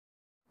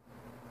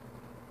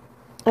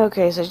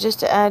Okay, so just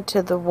to add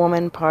to the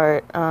woman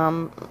part,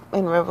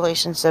 in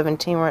Revelation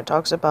 17, where it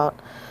talks about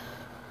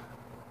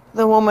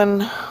the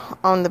woman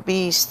on the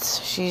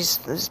beast, she's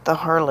the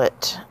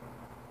harlot,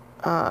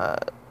 uh,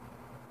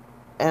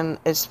 and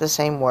it's the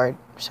same word.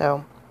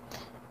 So,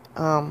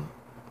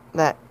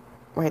 that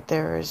right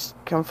there is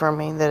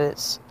confirming that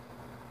it's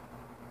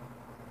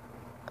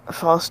a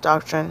false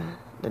doctrine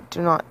that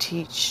do not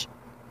teach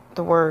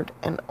the word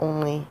and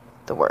only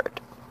the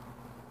word.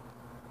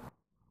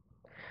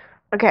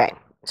 Okay,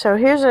 so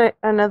here's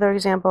another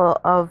example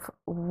of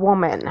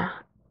woman.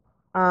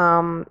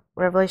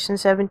 Revelation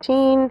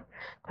 17,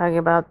 talking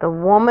about the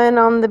woman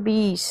on the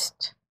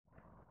beast.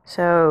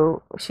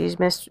 So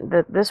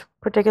this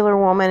particular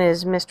woman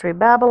is Mystery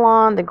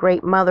Babylon, the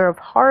great mother of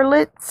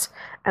harlots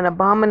and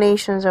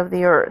abominations of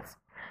the earth.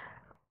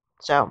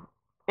 So,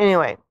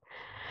 anyway,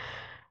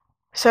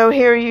 so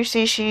here you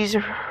see she's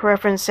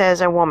referenced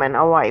as a woman,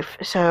 a wife.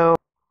 So,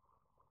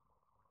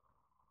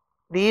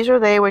 these are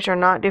they which are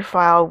not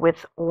defiled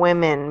with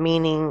women,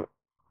 meaning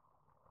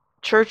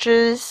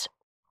churches,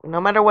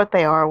 no matter what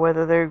they are,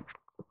 whether they're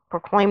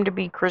proclaimed to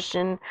be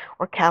Christian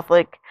or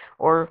Catholic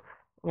or,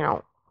 you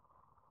know,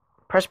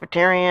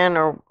 Presbyterian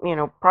or,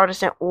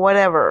 Protestant,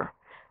 whatever.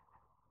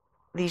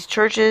 These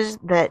churches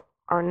that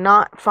are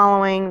not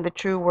following the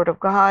true word of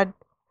God,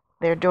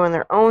 they're doing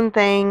their own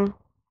thing.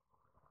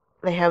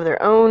 They have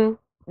their own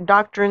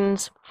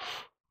doctrines.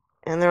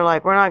 And they're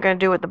like, we're not going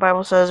to do what the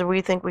Bible says.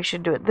 We think we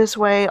should do it this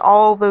way.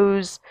 All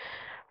those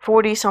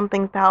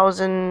 40-something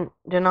thousand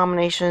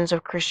denominations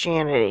of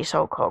Christianity,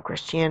 so-called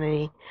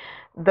Christianity,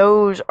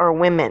 those are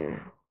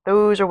women.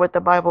 Those are what the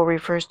Bible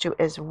refers to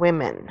as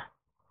women.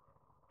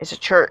 It's a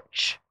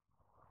church.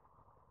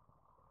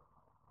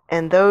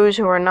 And those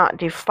who are not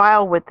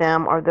defiled with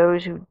them are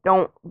those who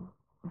don't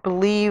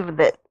believe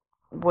that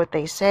what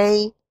they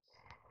say,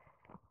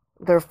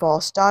 they're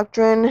false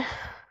doctrine,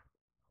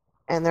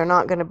 and they're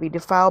not going to be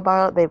defiled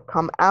by it. They've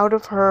come out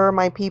of her,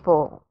 my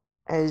people,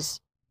 as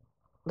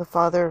the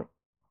Father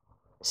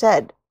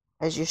said,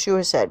 as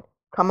Yahshua said,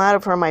 come out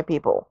of her, my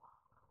people.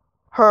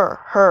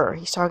 Her.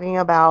 He's talking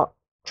about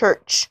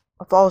church,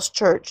 a false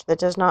church that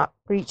does not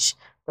preach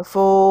the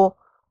full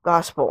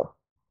gospel.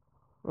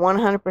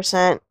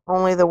 100%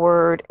 only the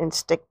word and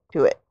stick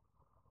to it.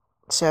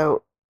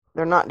 So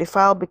they're not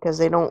defiled because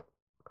they don't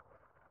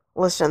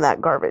listen to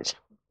that garbage.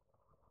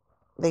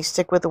 They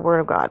stick with the word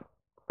of God.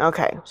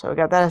 Okay, so we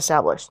got that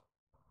established.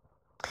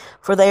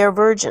 For they are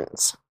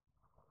virgins.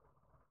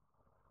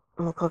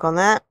 We'll click on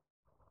that.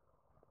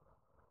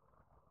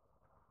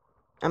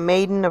 A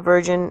maiden, a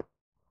virgin.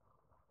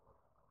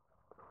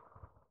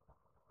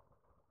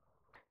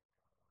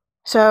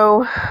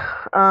 So,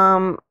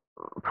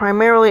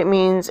 primarily it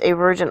means a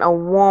virgin, a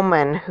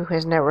woman who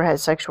has never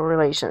had sexual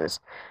relations.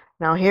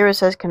 Now here it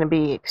says can it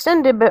be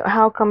extended, but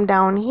how come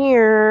down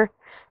here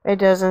it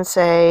doesn't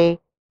say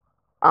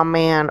a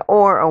man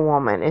or a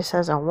woman? It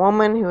says a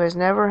woman who has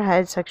never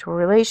had sexual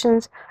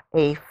relations,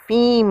 a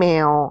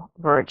female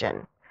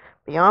virgin,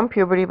 beyond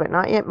puberty but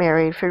not yet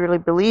married, figuratively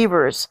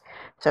believers.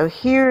 So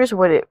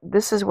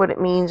this is what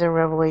it means in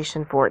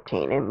Revelation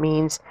 14. It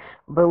means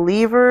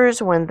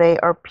believers when they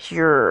are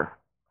pure,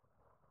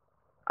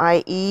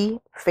 i.e.,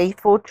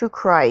 faithful to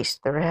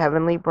Christ, their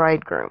heavenly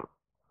bridegroom.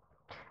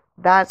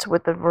 That's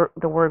what the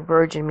word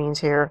virgin means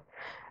here.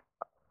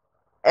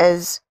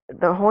 As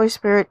the Holy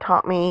Spirit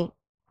taught me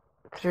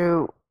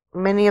through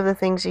many of the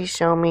things He's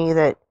shown me,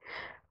 that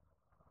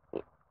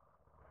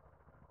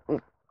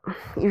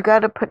you got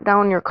to put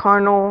down your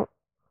carnal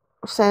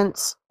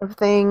sense of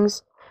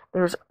things.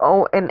 There's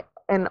and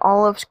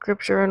all of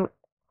Scripture, and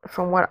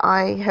from what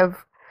I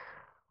have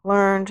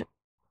learned,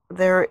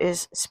 there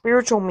is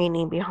spiritual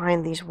meaning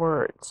behind these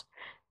words.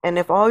 And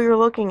if all you're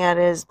looking at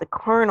is the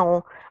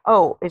carnal,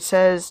 it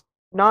says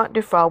not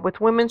defiled with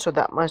women, so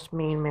that must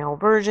mean male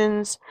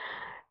virgins,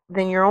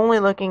 then you're only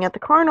looking at the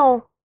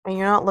carnal and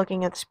you're not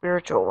looking at the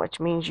spiritual, which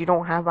means you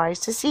don't have eyes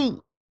to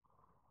see.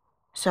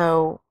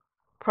 So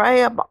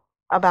pray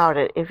about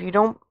it. If you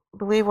don't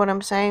believe what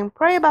I'm saying,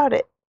 pray about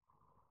it.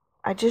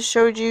 I just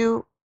showed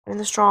you in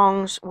the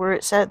Strongs where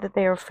it said that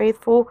they are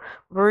faithful.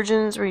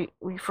 Virgins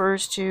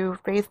refers to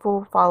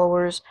faithful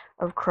followers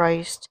of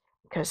Christ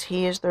because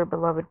He is their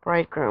beloved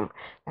bridegroom.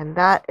 And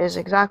that is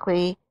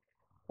exactly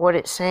what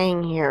it's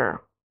saying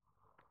here.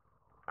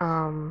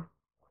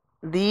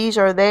 These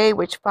are they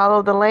which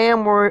follow the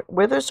Lamb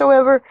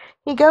whithersoever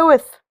He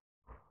goeth.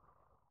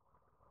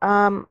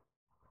 I'm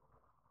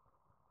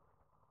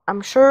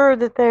sure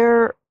that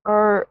there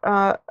are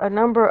a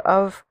number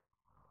of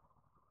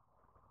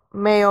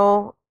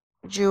male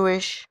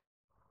Jewish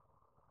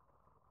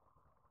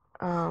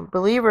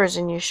believers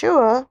in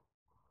Yahshua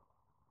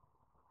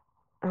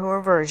who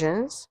are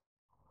virgins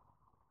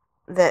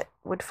that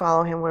would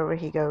follow Him wherever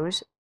He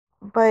goes,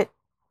 but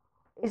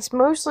it's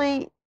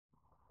mostly,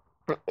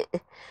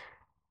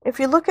 if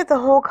you look at the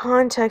whole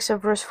context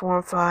of verse 4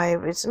 and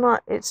 5,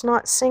 it's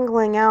not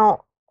singling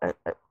out a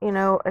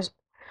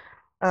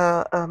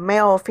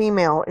male or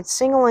female. It's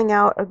singling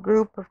out a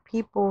group of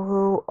people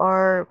who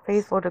are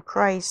faithful to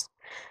Christ,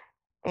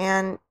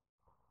 and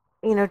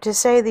to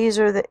say these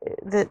are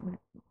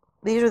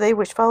these are they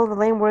which follow the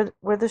Lamb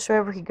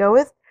whithersoever he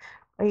goeth.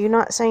 Are you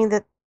not saying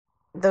that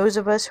those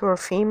of us who are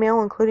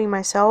female, including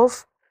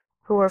myself,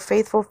 who are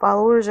faithful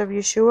followers of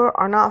Yahshua,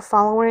 are not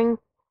following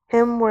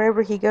him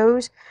wherever he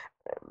goes?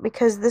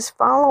 Because this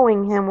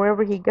following him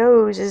wherever he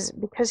goes is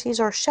because he's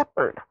our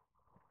shepherd.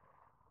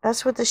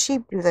 That's what the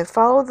sheep do. They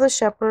follow the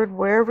shepherd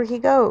wherever he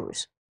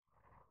goes.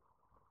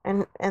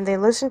 And they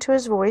listen to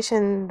his voice,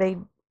 and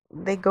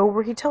they go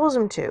where he tells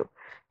them to.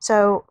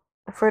 So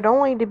for it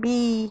only to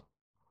be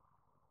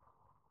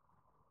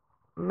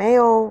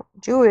male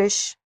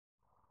Jewish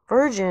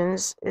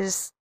virgins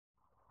is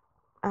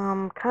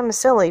kind of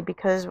silly,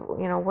 because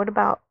what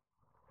about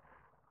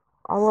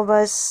all of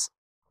us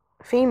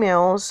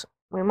females?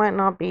 We might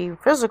not be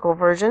physical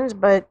virgins,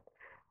 but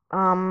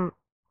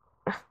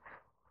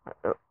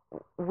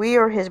we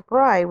are his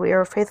bride. We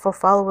are faithful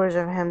followers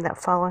of him that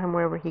follow him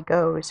wherever he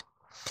goes.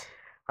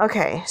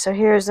 Okay, so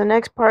here's the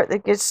next part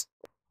that gets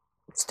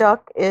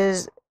stuck.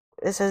 It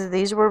says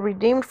these were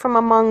redeemed from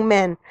among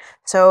men.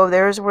 So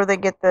there's where they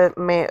get the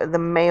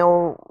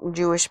male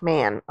Jewish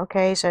man.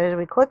 Okay, so as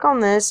we click on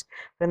this,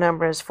 the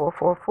number is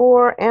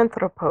 444,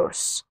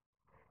 anthropos.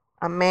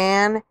 A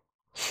man,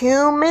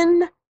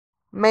 human,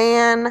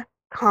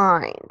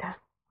 mankind.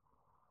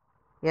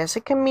 Yes,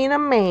 it can mean a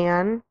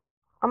man,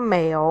 a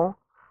male,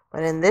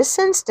 but in this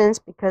instance,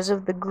 because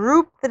of the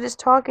group that it's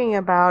talking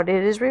about,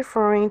 it is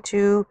referring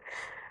to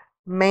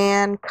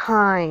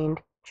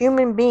mankind,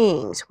 human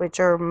beings, which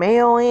are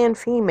male and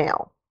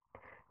female.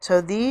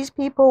 So these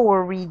people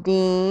were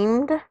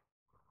redeemed,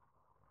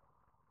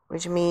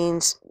 which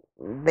means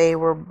they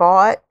were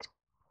bought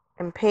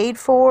and paid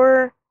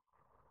for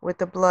with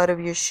the blood of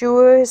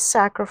Yahshua, his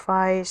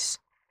sacrifice,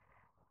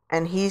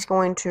 and he's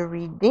going to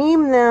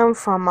redeem them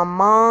from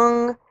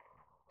among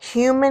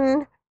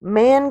human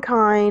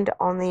mankind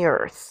on the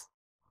earth.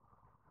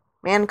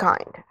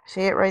 Mankind.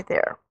 See it right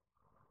there.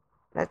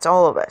 That's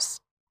all of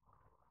us.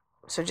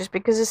 So just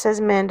because it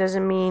says men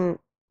doesn't mean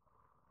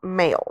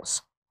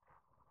males.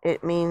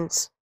 It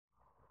means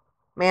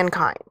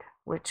mankind,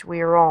 which we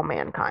are all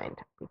mankind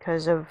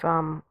because of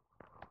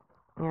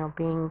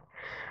being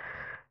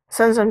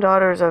sons and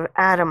daughters of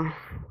Adam.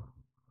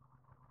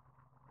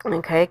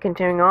 Okay,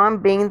 continuing on,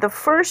 being the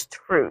first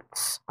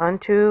fruits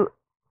unto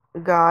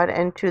God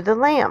and to the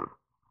Lamb.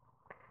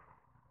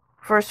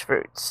 First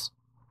fruits.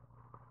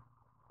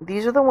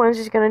 These are the ones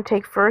he's going to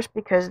take first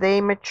because they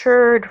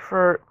matured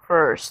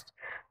first.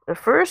 The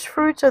first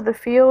fruits of the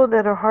field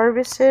that are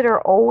harvested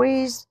are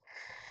always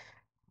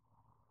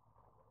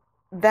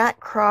that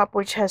crop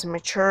which has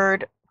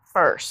matured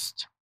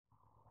first.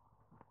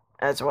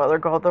 That's why they're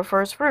called the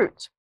first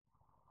fruits.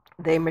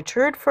 They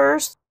matured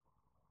first.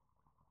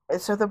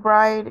 So the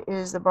bride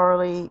is the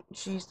barley.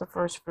 She's the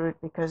first fruit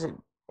because it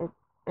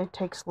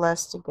takes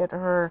less to get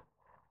her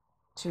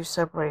to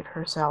separate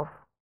herself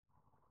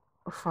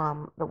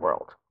from the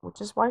world, which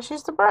is why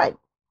she's the bride.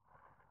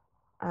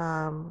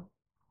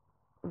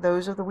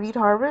 Those of the wheat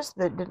harvest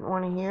that didn't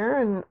want to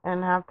hear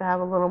and have to have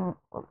a little,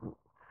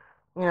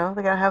 they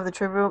gotta have the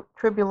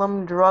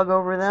tribulum drug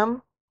over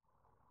them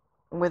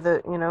with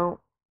a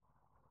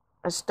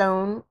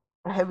stone,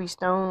 a heavy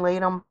stone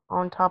laid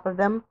on top of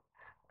them.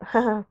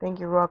 Thank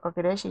you, Ruach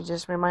HaKodesh. You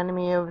just reminded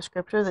me of a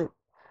scripture that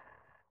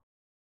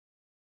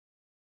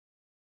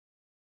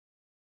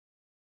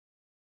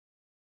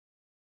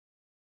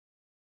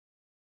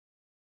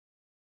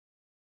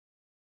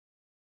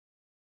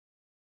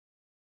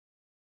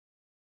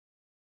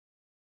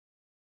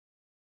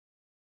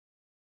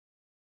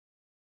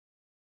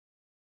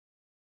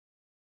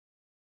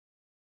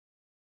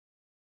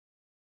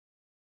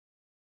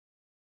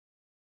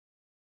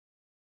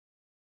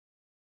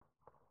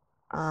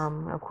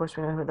of course,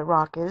 we know who the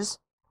rock is.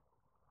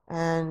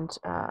 And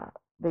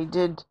they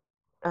did,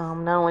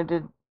 not only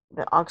did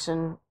the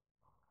oxen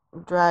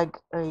drag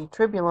a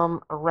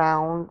tribulum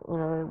around,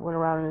 it went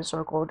around in a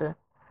circle to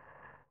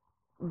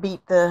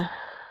beat or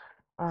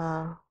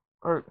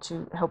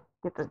to help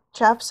get the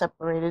chaff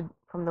separated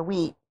from the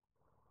wheat,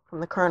 from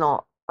the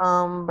kernel.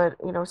 But,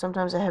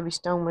 sometimes a heavy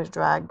stone was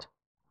dragged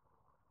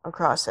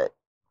across it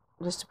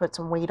just to put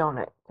some weight on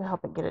it to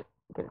help it get it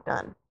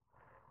done.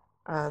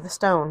 The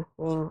stone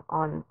being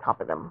on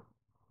top of them.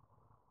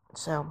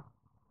 So,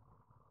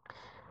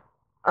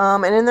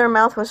 and in their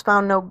mouth was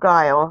found no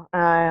guile.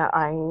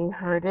 I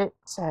heard it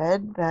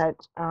said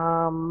that,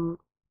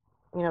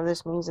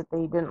 this means that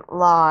they didn't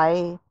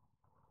lie,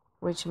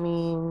 which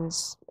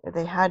means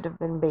they had to have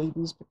been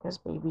babies because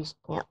babies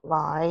can't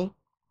lie.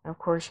 And of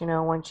course,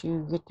 once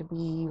you get to be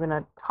even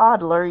a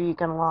toddler, you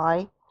can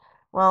lie.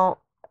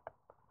 Well,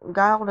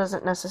 guile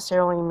doesn't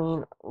necessarily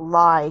mean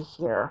lie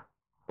here.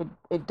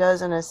 It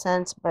does in a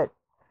sense, but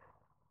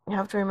you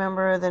have to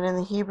remember that in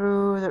the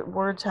Hebrew, the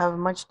words have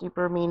much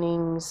deeper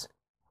meanings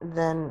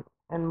and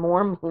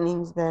more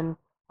meanings than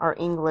our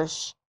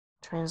English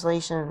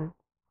translation.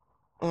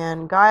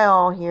 And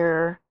guile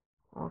here,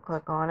 we'll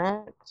click on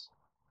it,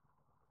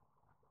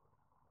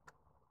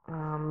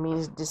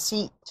 means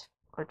deceit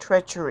or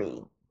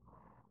treachery.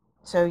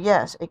 So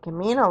yes, it can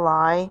mean a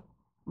lie,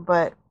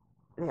 But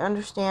the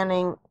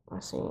understanding,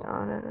 let's see,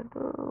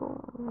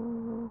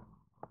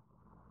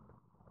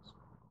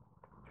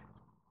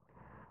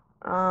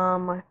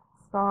 I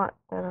thought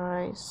that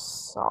I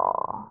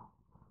saw.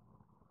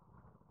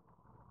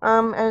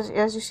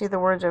 As you see the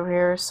words over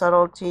here,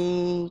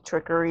 subtlety,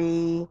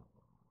 trickery,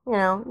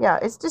 yeah,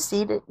 it's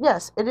deceit.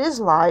 Yes, it is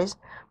lies.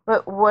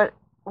 But what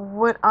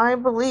I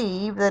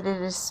believe that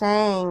it is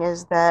saying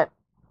is that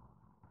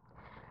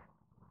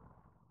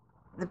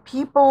the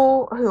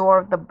people who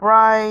are the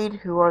bride,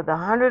 who are the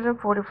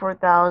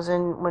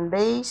 144,000, when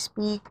they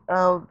speak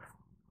of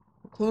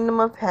the kingdom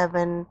of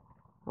heaven,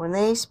 when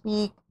they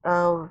speak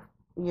of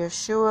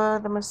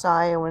Yahshua the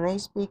Messiah, when they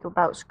speak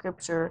about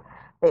Scripture,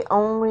 they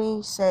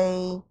only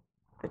say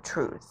the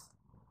truth.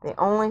 They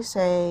only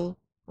say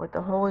what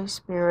the Holy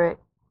Spirit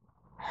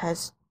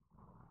has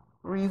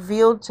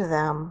revealed to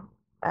them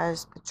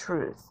as the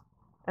truth.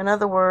 In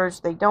other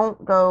words, they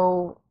don't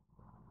go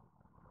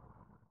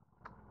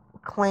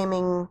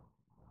claiming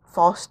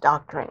false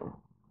doctrine.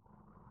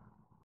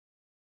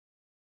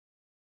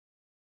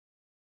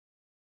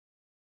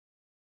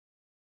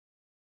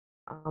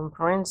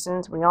 For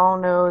instance, we all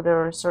know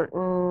there are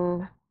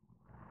certain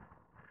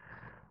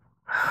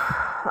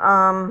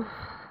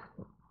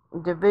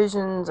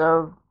divisions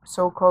of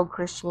so-called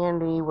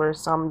Christianity where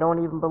some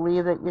don't even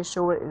believe that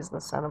Yahshua is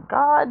the Son of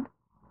God.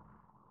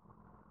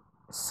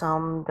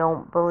 Some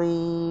don't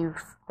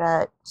believe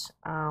that,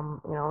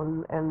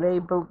 and they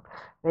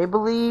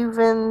believe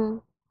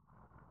in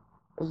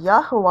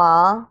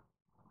Yahshua,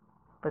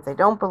 but they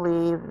don't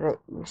believe that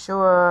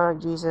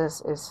Yahshua,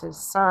 Jesus, is his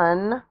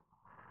son.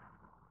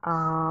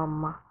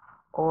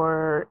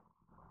 Or,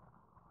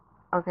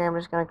 okay, I'm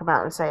just going to come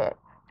out and say it.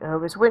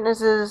 Jehovah's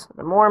Witnesses,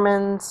 the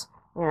Mormons,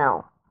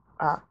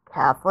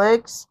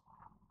 Catholics,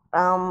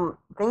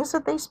 things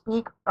that they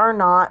speak are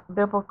not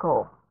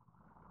biblical.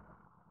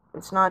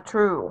 It's not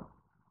true.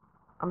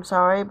 I'm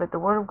sorry, but the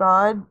Word of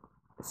God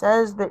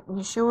says that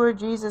Yahshua,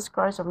 Jesus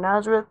Christ of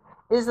Nazareth,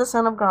 is the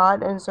Son of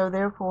God, and so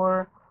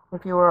therefore,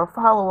 if you are a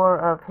follower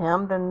of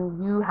him,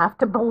 then you have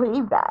to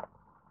believe that.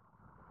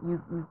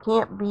 You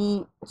can't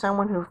be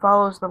someone who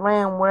follows the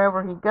Lamb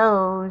wherever he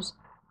goes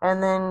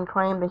and then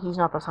claim that he's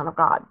not the Son of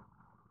God.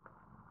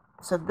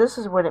 So this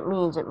is what it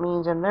means. It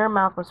means in their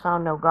mouth was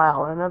found no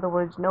guile. In other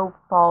words, no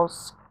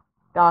false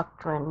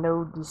doctrine,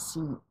 no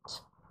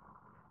deceit.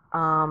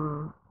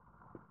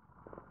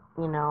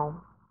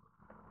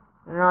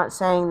 They're not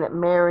saying that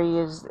Mary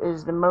is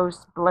the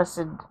most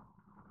blessed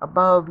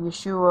above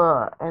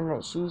Yahshua and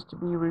that she's to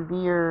be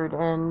revered,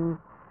 and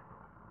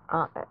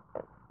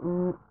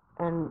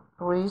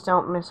please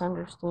don't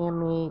misunderstand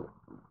me.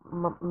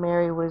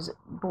 Mary was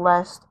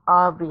blessed.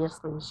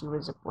 Obviously, she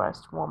was a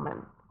blessed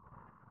woman.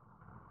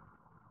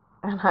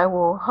 And I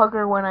will hug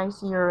her when I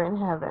see her in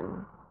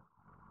heaven.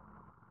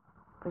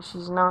 But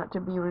she's not to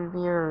be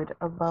revered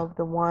above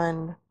the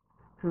one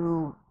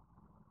who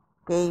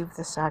gave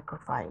the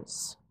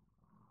sacrifice.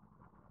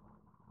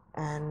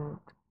 And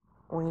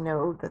we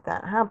know that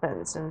that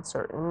happens in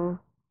certain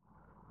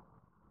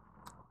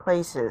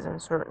places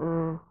and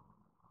certain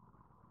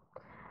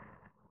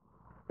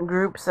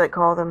groups that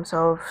call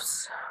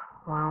themselves,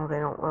 well, they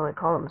don't really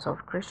call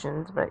themselves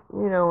Christians, but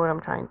you know what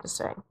I'm trying to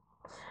say.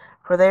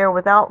 For they are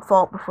without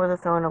fault before the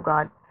throne of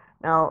God.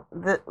 Now,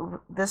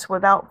 this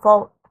without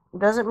fault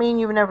doesn't mean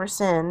you've never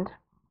sinned.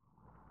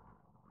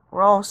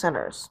 We're all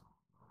sinners.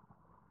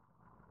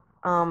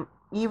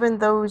 Even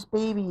those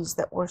babies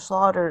that were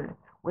slaughtered,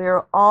 we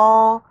are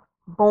all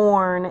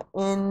born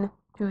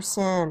into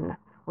sin,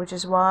 which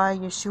is why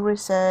Yahshua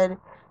said,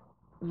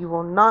 you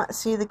will not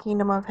see the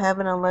kingdom of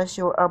heaven unless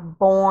you are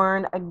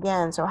born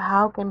again. So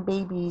how can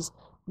babies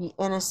be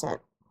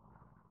innocent?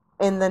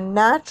 In the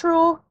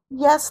natural,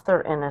 yes,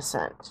 they're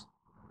innocent.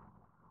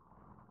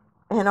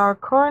 In our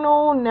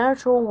carnal,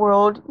 natural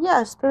world,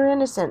 yes, they're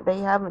innocent. They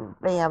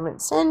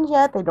haven't sinned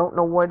yet. They don't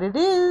know what it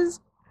is.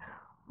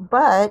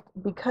 But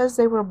because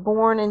they were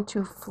born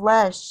into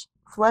flesh,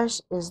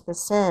 flesh is the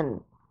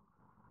sin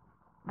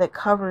that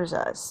covers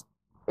us.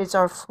 It's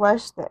our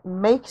flesh that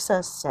makes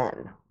us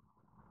sin.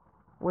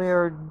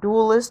 We're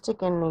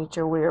dualistic in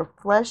nature. We are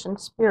flesh and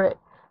spirit.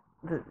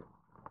 The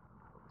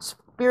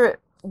spirit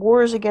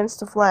wars against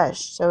the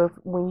flesh. So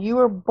when you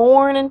are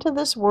born into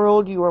this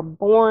world, you are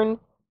born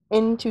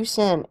into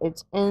sin.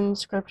 It's in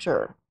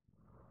Scripture.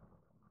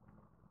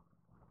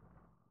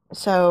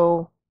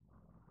 So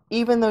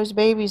even those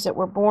babies that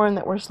were born,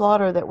 that were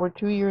slaughtered, that were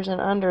 2 years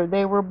and under,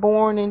 they were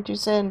born into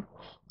sin.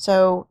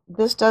 So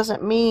this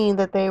doesn't mean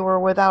that they were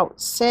without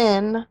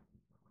sin.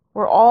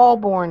 We're all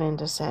born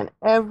into sin.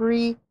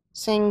 Every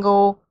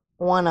single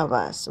one of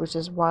us, which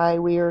is why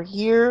we are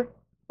here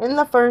in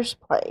the first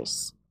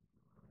place.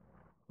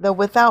 The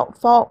without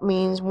fault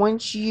means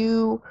once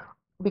you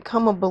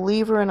become a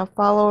believer and a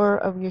follower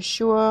of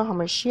Yahshua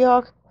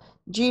HaMashiach,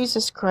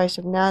 Jesus Christ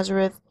of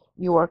Nazareth,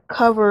 you are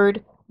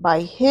covered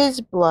by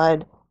his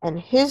blood and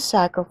his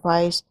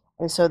sacrifice,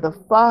 and so the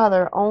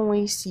Father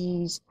only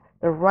sees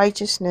the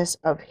righteousness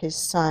of his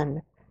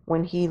Son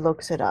when he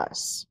looks at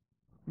us.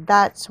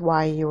 That's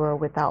why you are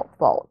without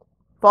fault.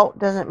 fault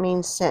doesn't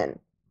mean sin.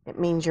 It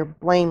means you're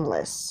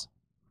blameless.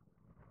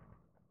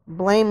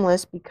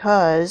 Blameless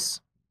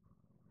because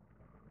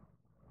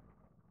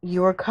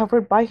you are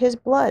covered by his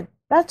blood.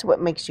 That's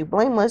what makes you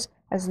blameless. It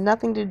has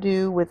nothing to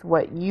do with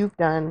what you've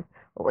done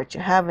or what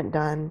you haven't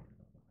done.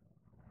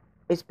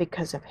 It's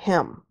because of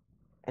him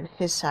and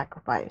his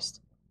sacrifice.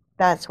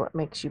 That's what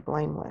makes you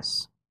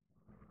blameless.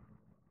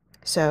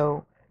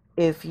 So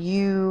if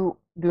you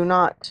do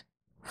not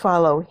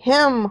follow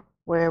him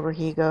wherever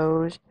he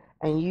goes,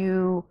 and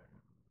you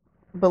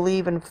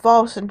believe in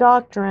false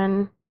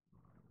doctrine,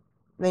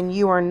 then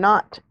you are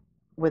not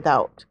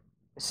without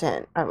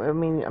sin.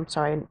 I'm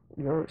sorry,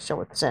 you're still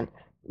with sin.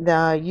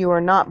 You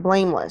are not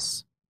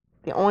blameless.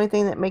 The only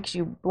thing that makes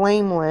you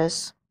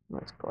blameless,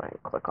 let's go ahead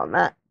and click on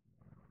that,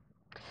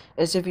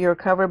 is if you're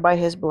covered by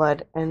his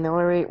blood. And the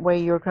only way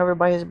you're covered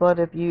by his blood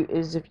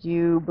is if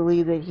you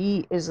believe that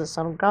he is the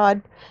Son of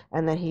God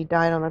and that he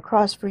died on the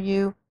cross for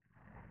you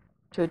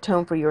to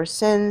atone for your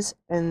sins,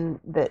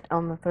 and that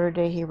on the third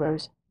day he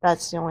rose.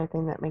 That's the only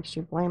thing that makes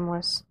you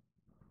blameless.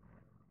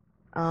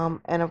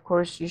 And of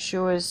course,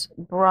 Yeshua's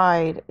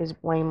bride is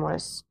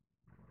blameless.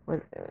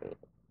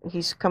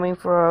 He's coming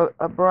for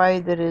a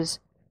bride that is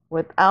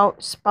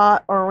without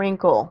spot or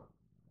wrinkle,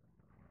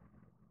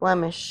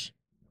 blemish,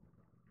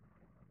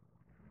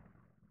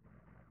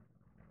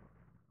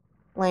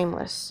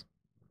 blameless.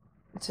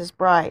 It's his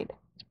bride.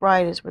 His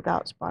bride is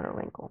without spot or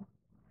wrinkle.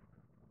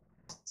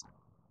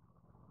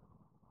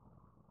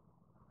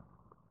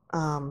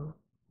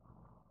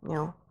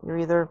 You're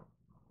either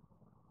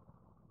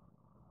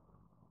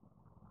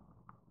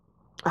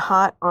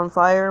hot, on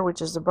fire,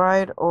 which is the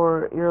bride,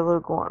 or you're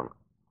lukewarm.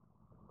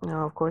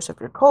 Now, of course, if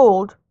you're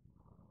cold,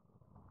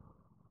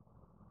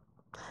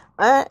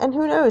 and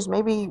who knows,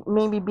 maybe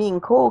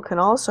being cold can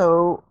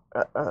also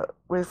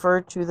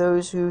refer to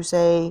those who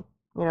say,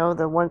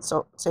 the once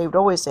saved,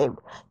 always saved.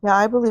 Yeah,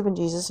 I believe in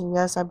Jesus, and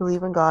yes, I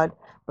believe in God,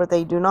 but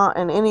they do not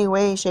in any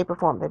way, shape, or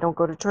form. They don't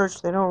go to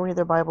church, they don't read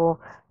their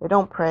Bible, they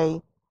don't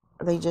pray.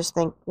 They just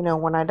think,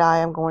 when I die,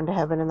 I'm going to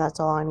heaven, and that's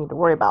all I need to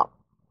worry about.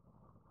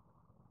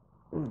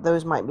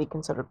 Those might be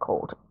considered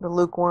cold. The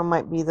lukewarm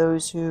might be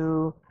those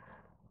who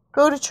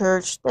go to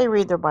church, they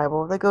read their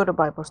Bible, they go to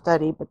Bible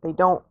study, but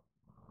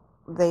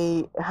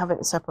they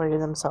haven't separated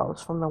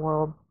themselves from the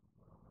world.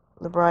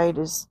 The bride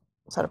is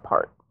set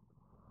apart.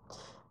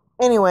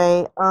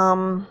 Anyway,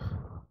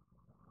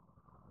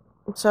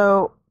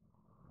 so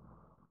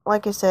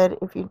like I said,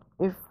 if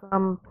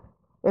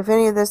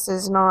any of this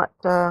is not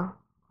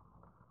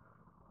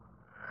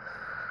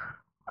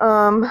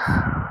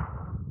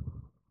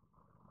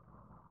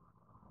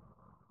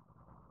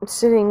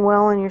sitting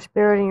well in your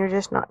spirit and you're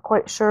just not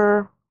quite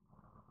sure,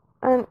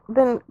 and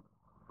then,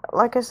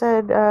 like I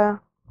said,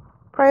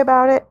 pray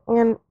about it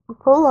and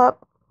pull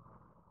up,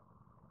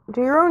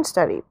 do your own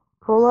study.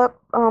 Pull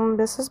up,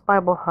 this is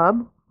Bible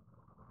Hub.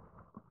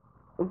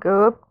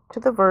 Go up to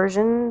the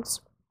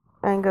versions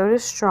and go to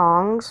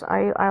Strong's.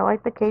 I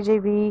like the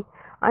KJV.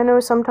 I know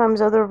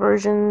sometimes other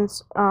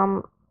versions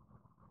can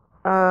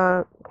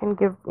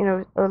give,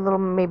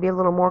 maybe a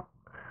little more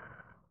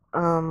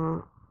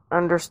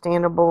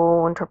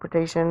understandable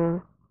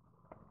interpretation,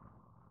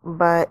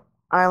 but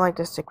I like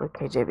to stick with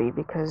KJV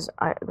because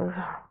I don't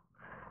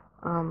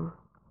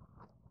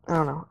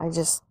know,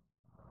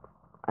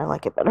 I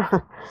like it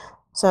better.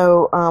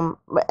 So,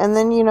 and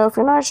then, if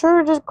you're not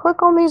sure, just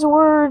click on these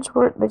words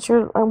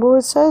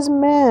it says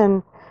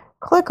men.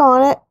 Click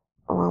on it.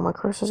 Oh, well, my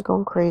cursor's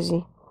going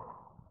crazy.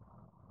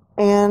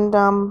 And,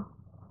 go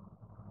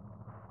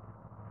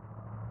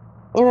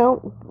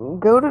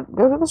to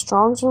the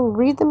Strongs and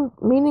read the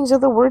meanings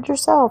of the word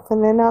yourself,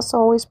 and then ask the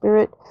Holy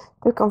Spirit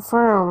to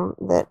confirm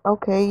that,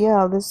 okay,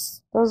 yeah,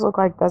 this does look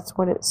like that's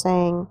what it's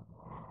saying.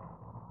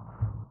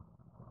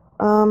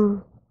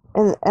 And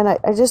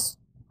I just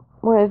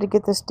wanted to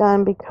get this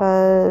done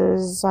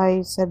because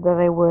I said that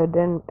I would,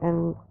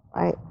 and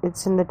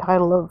it's in the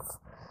title of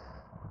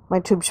my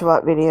Tube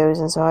Shabbat videos,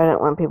 and so I didn't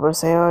want people to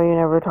say, oh, you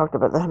never talked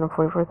about the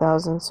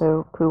 144,000,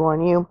 so poo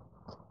on you.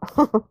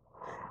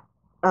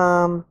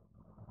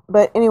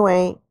 But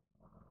anyway,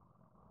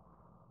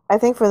 I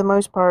think for the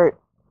most part,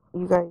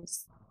 you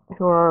guys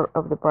who are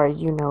of the bride,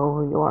 you know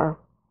who you are.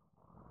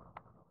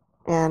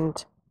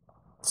 And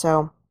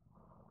so,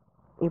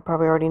 you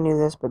probably already knew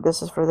this, but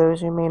this is for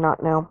those who may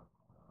not know.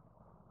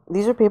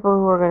 These are people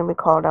who are going to be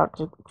called out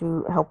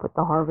to help with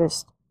the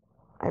harvest.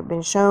 I've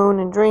been shown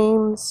in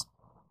dreams.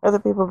 Other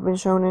people have been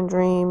shown in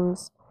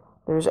dreams.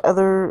 There's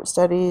other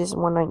studies.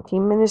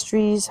 119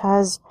 Ministries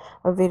has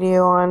a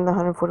video on the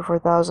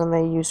 144,000.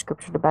 They use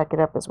scripture to back it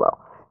up as well.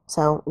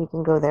 So you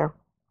can go there.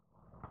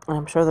 And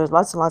I'm sure there's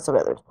lots and lots of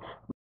others.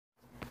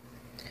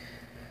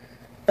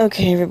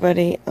 Okay,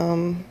 everybody.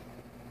 I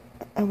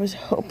was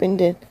hoping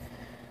to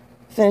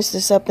finish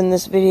this up in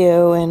this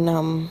video,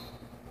 and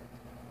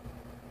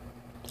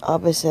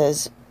Abba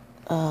says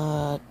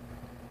not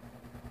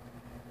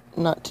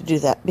to do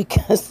that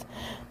because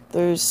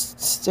there's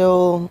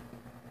still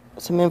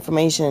some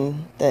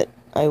information that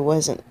I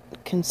wasn't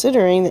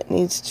considering that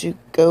needs to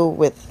go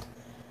with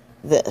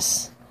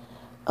this.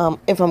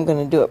 if I'm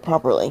going to do it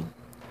properly.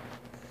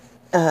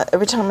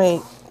 Every time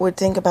I would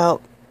think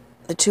about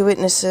the two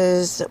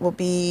witnesses that will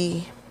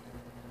be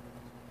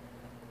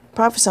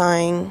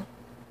prophesying,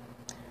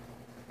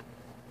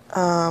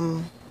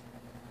 I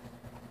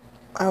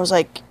was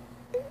like,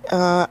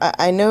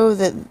 I know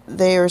that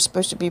they are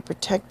supposed to be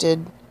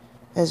protected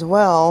as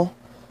well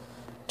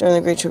during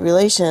the Great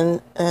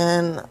Tribulation,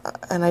 and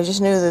I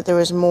just knew that there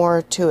was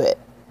more to it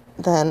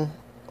than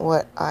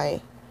what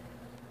I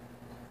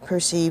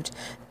perceived.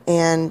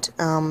 And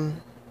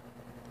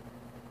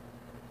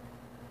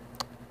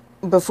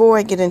before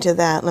I get into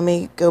that, let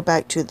me go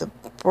back to the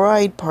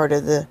bride part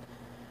of the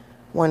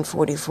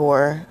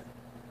 144.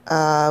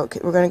 We're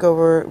going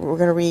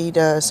to read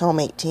Psalm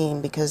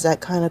 18, because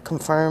that kind of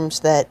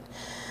confirms that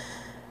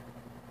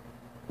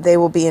they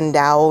will be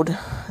endowed,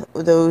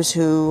 those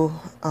who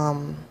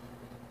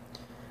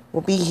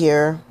will be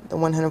here, the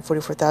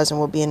 144,000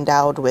 will be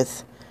endowed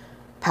with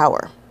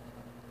power,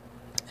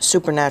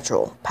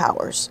 supernatural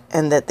powers,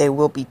 and that they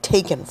will be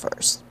taken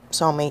first.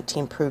 Psalm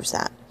 18 proves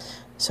that.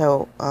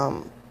 So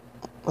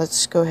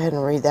let's go ahead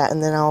and read that,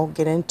 and then I'll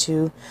get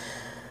into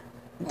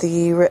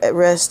the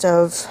rest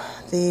of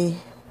the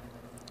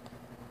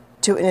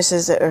two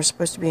witnesses that are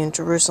supposed to be in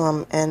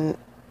Jerusalem. And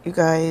you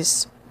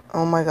guys,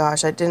 oh my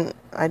gosh, I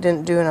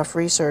didn't do enough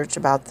research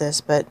about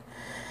this, but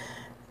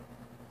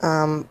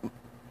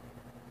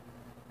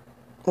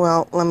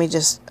well,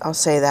 I'll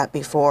say that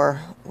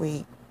before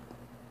we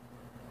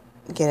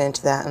get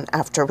into that and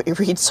after we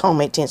read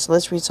Psalm 18. So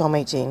let's read Psalm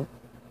 18.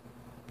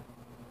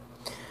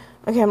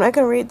 Okay, I'm not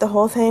going to read the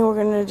whole thing. We're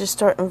going to just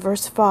start in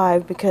verse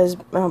 5, because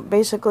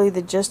basically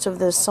the gist of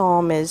this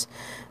psalm is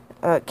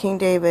King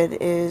David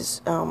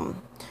is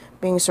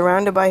being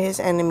surrounded by his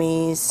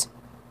enemies.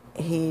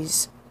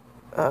 He's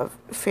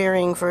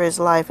fearing for his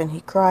life, and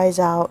he cries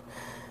out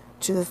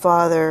to the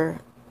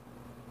Father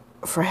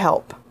for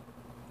help.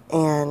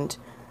 And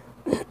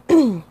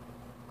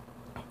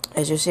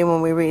as you see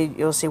when we read,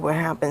 you'll see what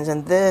happens.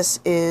 And this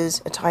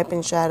is a type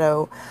and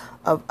shadow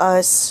of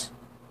us,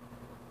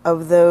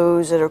 of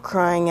those that are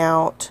crying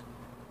out,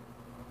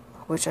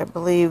 which I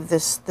believe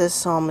this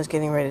psalm is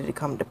getting ready to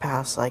come to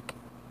pass, like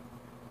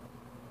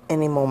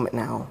any moment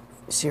now,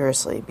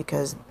 seriously,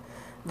 because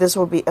this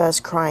will be us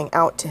crying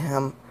out to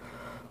him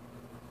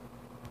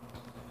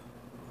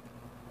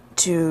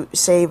to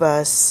save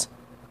us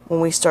when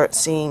we start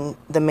seeing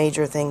the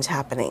major things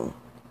happening.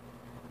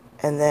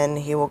 And then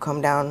he will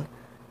come down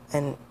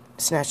and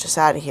snatch us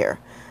out of here.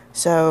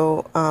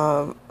 So,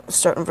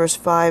 starting verse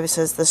 5, it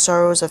says, "The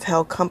sorrows of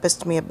hell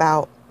compassed me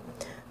about.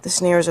 The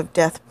snares of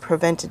death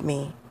prevented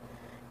me.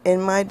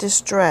 In my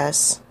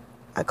distress,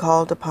 I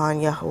called upon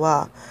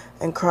Yahshua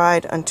and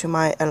cried unto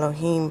my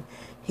Elohim.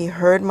 He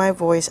heard my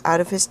voice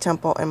out of his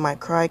temple, and my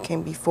cry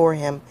came before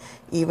him,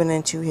 even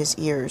into his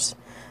ears.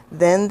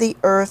 Then the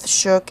earth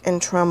shook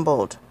and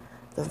trembled.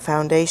 The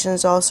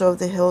foundations also of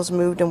the hills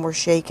moved and were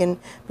shaken,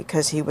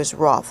 because he was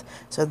wroth."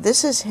 So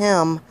this is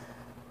him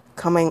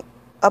coming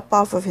up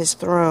off of his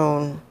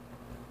throne.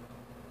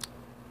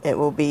 It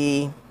will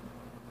be,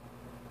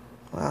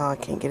 well, I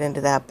can't get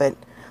into that, but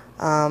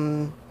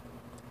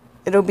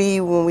it'll be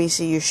when we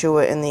see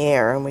Yahshua in the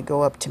air and we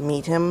go up to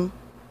meet him,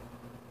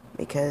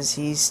 because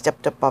he's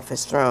stepped up off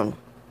his throne.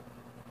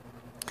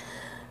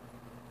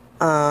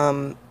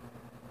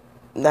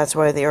 That's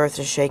why the earth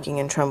is shaking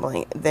and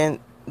trembling. Then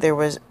there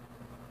was,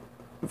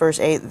 verse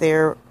 8,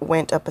 "There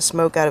went up a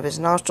smoke out of his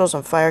nostrils,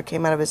 and fire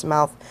came out of his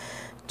mouth,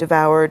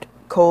 devoured,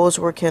 coals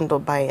were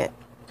kindled by it."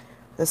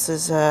 This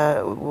is,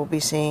 we'll be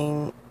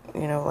seeing,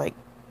 like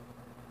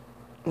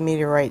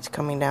meteorites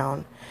coming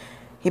down.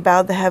 "He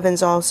bowed the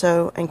heavens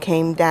also, and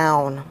came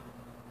down."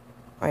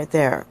 Right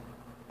there.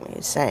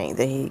 He's saying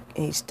that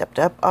he stepped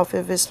up off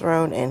of his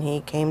throne, and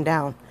he came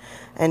down.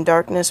 "And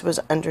darkness was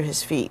under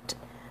his feet.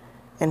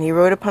 And he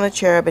rode upon a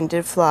cherub, and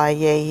did fly,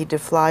 yea, he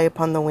did fly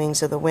upon the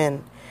wings of the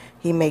wind.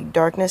 He made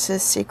darkness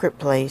his secret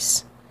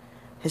place.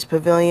 His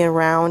pavilion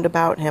round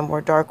about him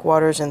were dark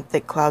waters and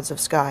thick clouds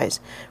of skies."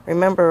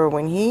 Remember,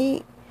 when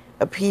he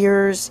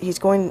appears, he's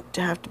going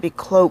to have to be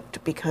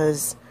cloaked,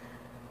 because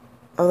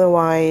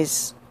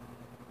otherwise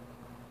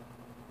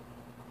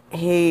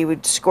he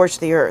would scorch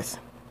the earth.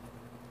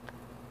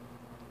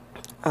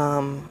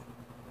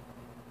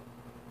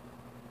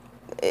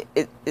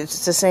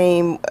 It's the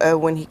same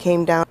when he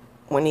came down,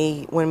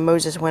 when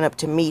Moses went up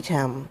to meet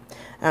him.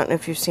 I don't know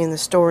if you've seen the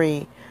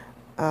story.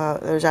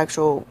 There's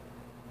actual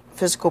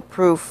physical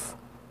proof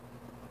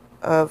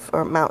of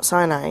Mount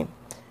Sinai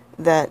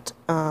that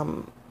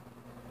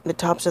the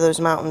tops of those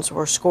mountains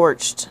were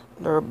scorched.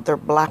 They're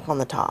black on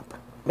the top,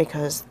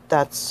 because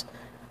that's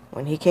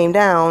when he came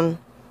down.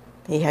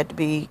 He had to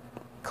be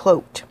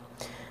cloaked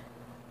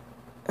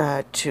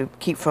to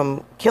keep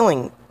from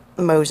killing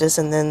Moses,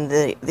 and then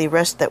the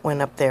rest that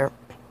went up there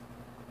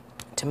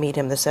to meet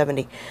him, the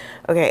 70.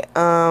 Okay,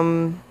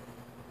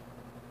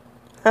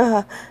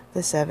 the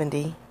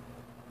 70.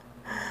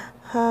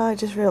 I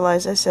just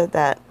realized I said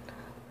that.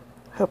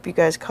 Hope you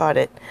guys caught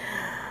it.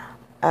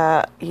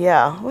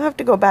 Yeah, we'll have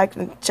to go back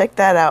and check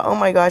that out. Oh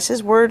my gosh,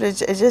 his word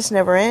is, it just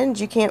never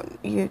ends. You can't,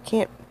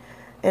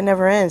 it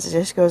never ends. It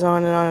just goes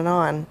on and on and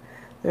on.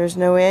 There's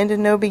no end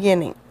and no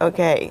beginning.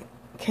 Okay,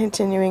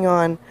 continuing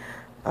on.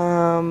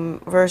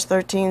 Verse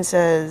 13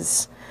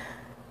 says,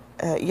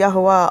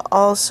 Yahweh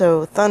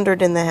also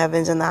thundered in the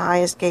heavens, and the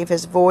highest gave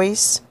his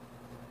voice,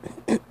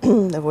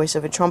 the voice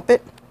of a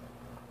trumpet,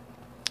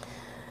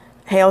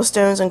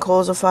 hailstones and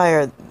coals of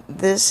fire.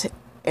 This,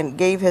 and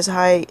gave his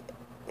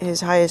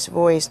highest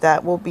voice.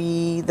 That will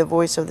be the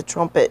voice of the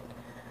trumpet,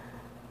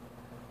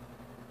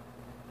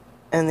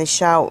 and the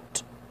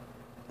shout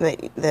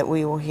that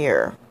we will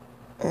hear.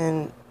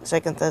 In 2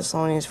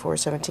 Thessalonians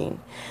 4:17.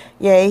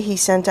 Yea, he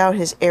sent out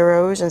his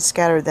arrows and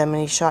scattered them,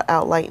 and he shot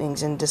out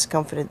lightnings and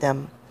discomfited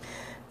them.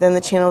 Then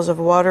the channels of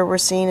water were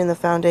seen, and the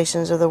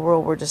foundations of the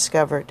world were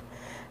discovered.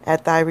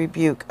 At thy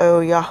rebuke, O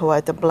Yahweh,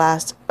 at the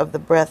blast of the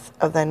breath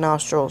of thy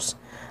nostrils.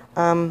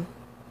 You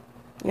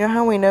know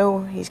how we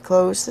know he's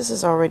close? This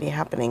is already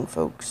happening,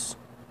 folks.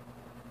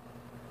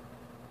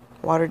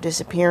 Water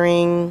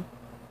disappearing.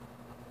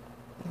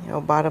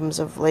 Bottoms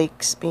of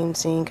lakes being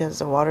seen because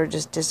the water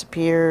just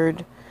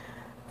disappeared.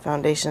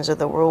 Foundations of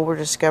the world were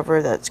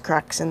discovered. That's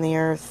cracks in the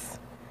earth.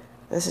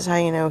 This is how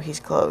you know he's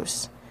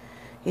close.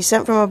 He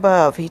sent from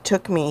above. He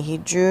took me. He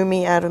drew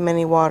me out of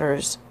many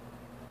waters.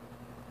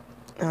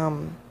 We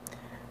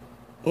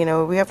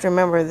have to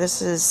remember,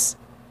 this is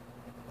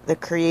the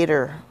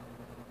Creator.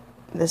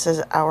 This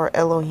is our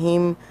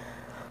Elohim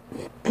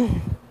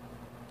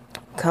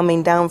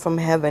coming down from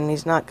heaven.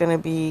 He's not going to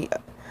be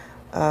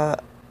an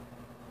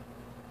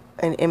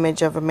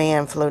image of a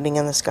man floating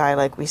in the sky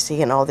like we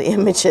see in all the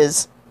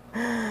images.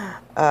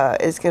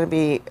 It's going to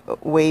be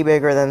way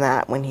bigger than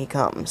that when he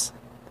comes.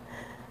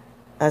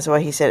 That's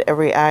why he said,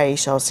 every eye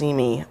shall see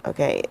me.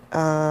 Okay.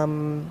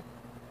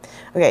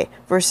 Okay.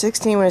 Verse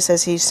 16, when it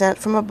says, he sent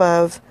from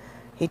above,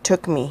 he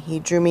took me, he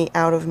drew me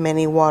out of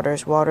many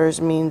waters.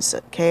 Waters means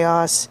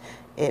chaos.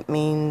 It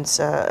means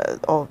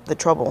all the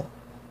trouble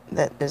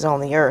that is on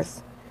the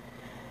earth.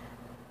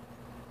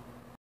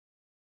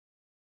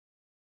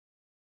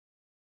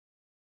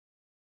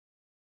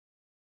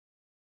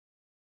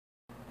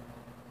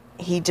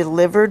 He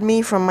delivered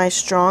me from my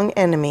strong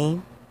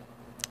enemy,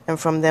 and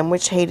from them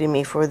which hated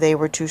me, for they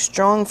were too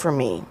strong for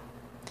me.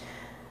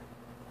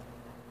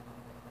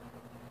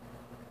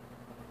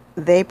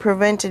 They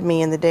prevented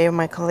me in the day of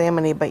my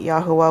calamity, but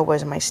Yahuwah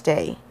was my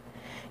stay.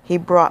 He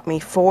brought me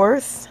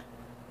forth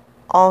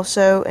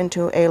also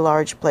into a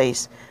large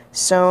place.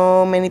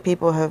 So many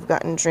people have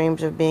gotten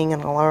dreams of being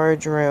in a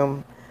large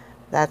room.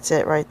 That's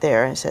it right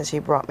there. It says he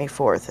brought me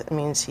forth. It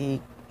means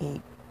he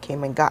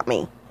came and got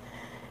me.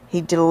 He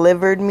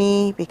delivered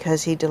me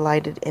because he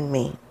delighted in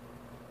me.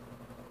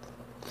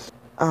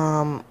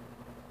 I'm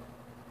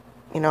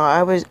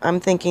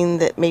thinking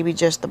that maybe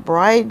just the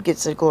bride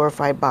gets a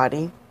glorified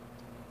body,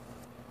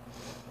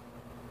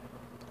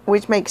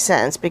 which makes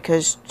sense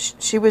because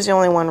she was the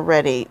only one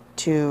ready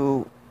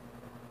to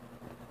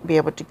be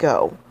able to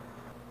go.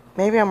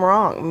 Maybe I'm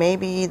wrong.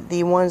 Maybe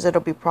the ones that'll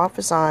be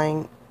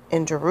prophesying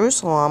in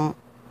Jerusalem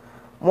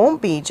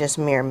won't be just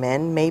mere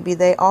men. Maybe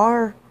they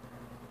are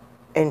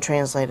in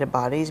translated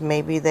bodies.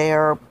 Maybe they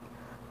are,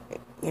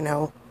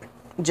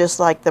 just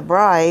like the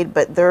bride,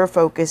 but their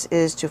focus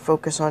is to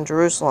focus on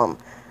Jerusalem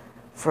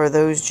for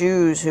those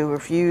Jews who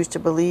refuse to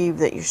believe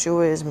that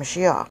Yahshua is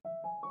Mashiach.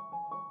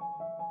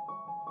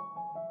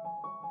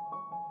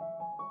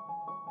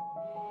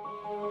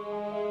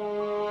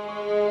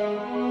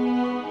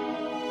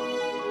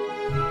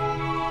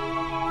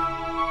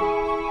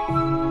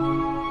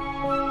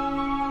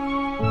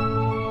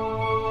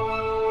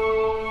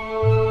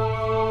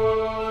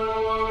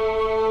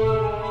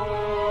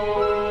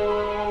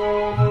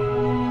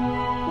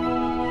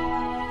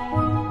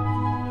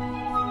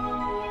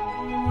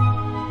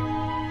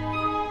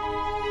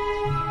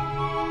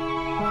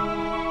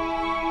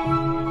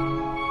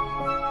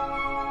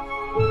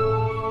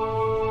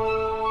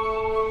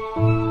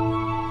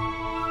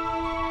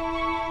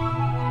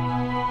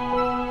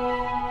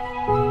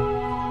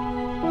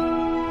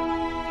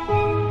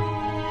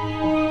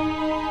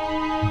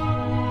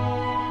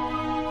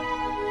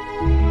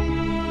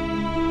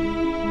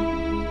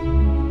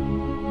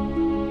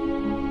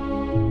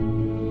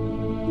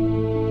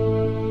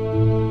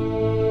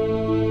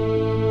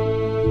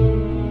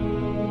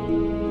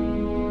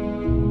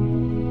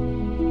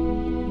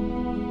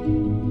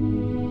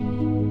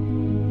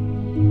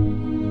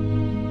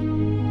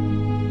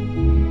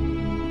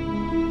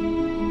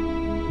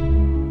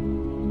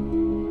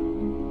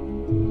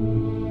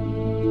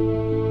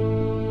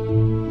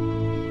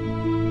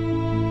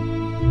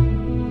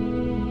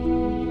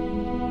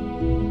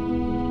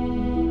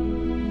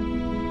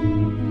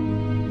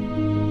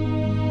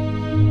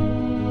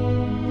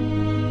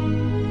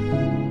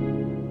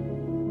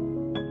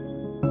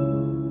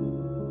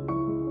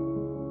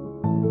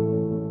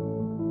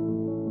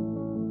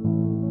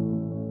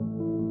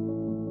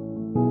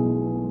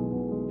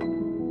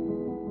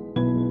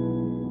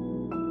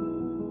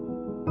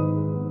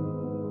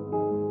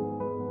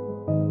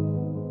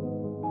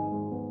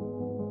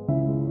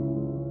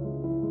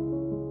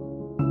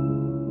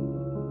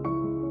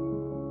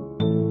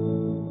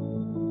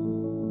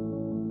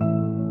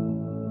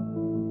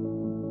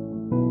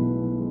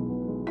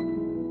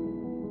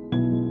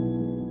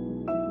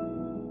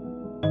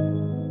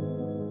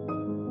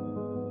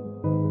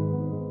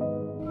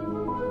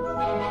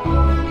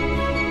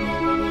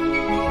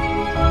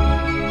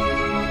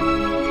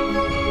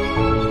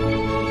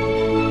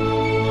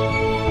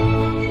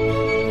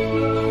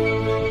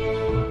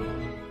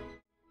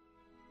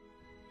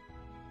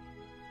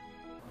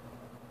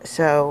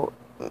 So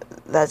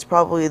that's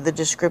probably the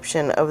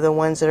description of the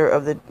ones that are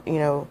of the,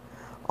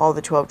 all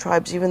the 12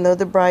 tribes, even though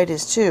the bride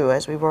is too,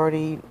 as we've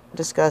already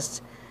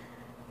discussed.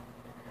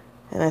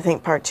 And I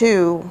think part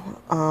 2,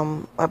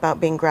 about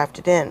being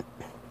grafted in.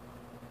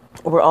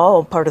 We're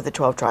all part of the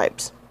 12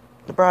 tribes.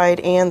 The bride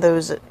and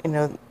those,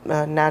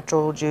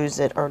 natural Jews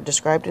that are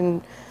described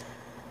in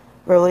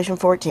Revelation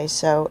 14.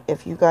 So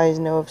if you guys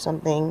know of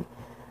something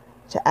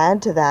to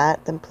add to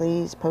that, then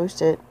please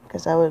post it,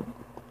 because I would,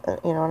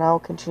 and I'll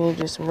continue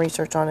to do some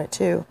research on it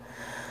too.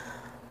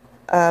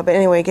 But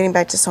anyway, getting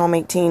back to Psalm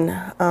 18.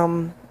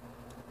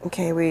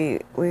 Okay, we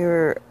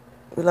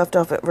left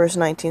off at verse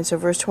 19. So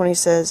verse 20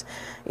 says,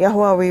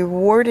 Yahweh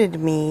rewarded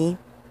me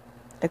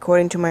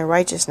according to my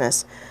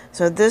righteousness.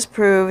 So this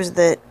proves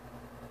that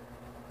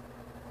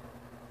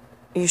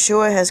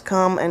Yahshua has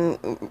come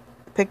and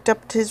picked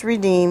up his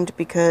redeemed,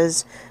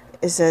 because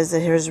it says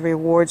that his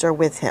rewards are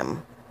with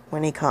him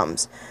when he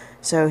comes.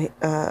 So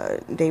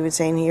David's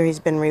saying here he's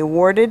been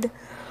rewarded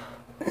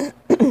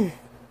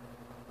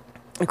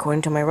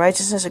according to my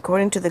righteousness,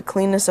 according to the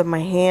cleanness of my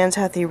hands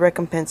hath he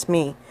recompensed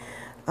me.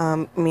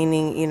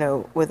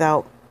 Meaning,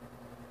 without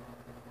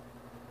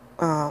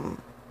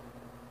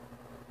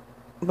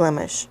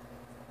blemish,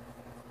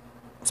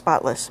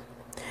 spotless.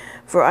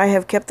 For I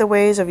have kept the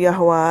ways of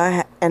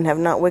Yahweh, and have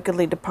not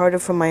wickedly departed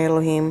from my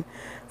Elohim.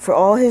 For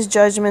all his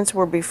judgments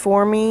were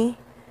before me,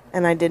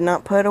 and I did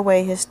not put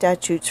away his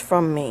statutes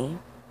from me.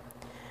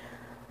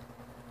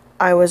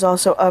 I was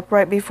also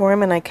upright before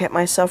him, and I kept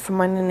myself from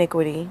mine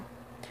iniquity.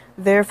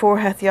 Therefore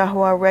hath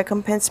Yahweh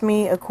recompensed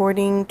me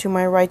according to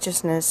my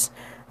righteousness,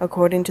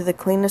 according to the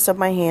cleanness of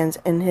my hands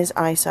in his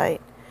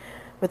eyesight.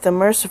 With the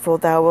merciful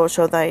thou wilt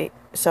show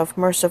thyself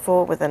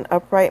merciful, with an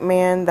upright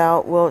man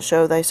thou wilt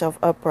show thyself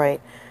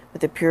upright,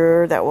 with the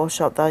pure thou wilt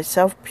show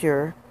thyself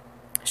pure,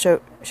 show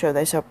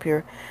thyself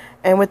pure,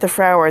 and with the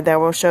froward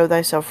thou wilt show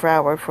thyself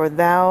froward, for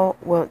thou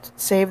wilt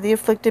save the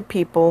afflicted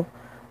people,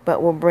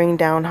 but will bring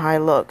down high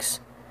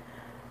looks.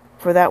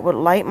 For thou wilt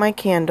light my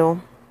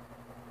candle,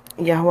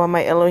 Yahweh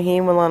my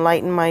Elohim will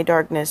enlighten my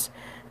darkness.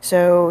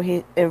 So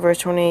he, in verse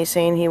 28,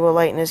 saying he will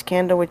lighten his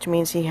candle, which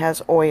means he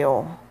has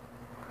oil.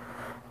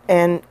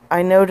 And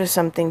I noticed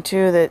something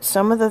too, that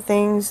some of the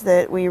things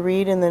that we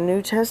read in the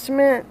New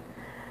Testament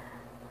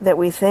that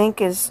we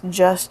think is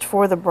just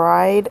for the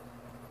bride,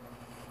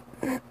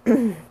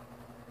 if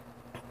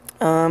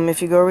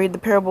you go read the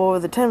parable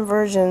of the 10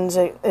 virgins,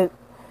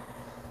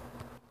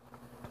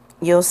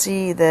 you'll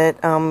see that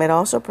it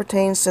also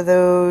pertains to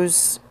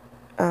those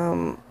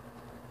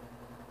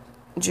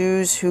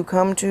Jews who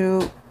come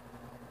to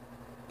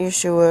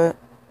Yahshua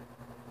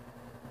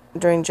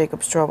during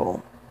Jacob's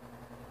trouble.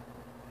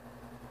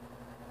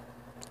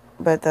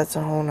 But that's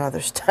a whole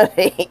nother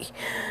study.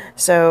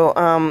 So,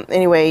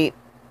 anyway,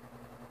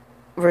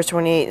 verse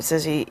 28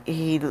 says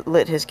he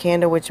lit his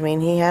candle, which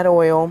means he had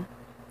oil,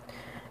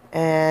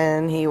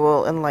 and he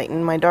will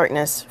enlighten my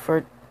darkness.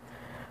 For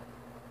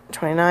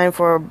 29,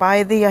 for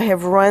by thee I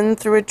have run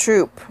through a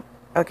troop.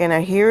 Okay,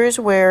 now here's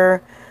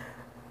where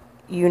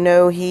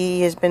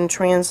he has been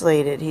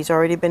translated. He's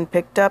already been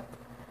picked up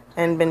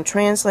and been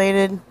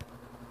translated,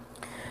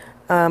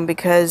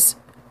 because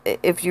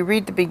if you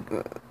read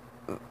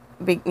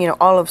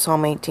all of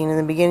Psalm 18, in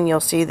the beginning you'll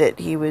see that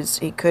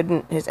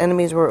his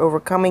enemies were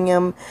overcoming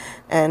him,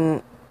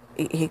 and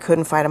he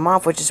couldn't fight them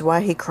off, which is why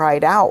he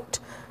cried out,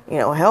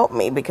 help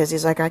me, because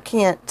he's like, I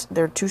can't,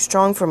 they're too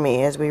strong for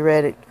me. As we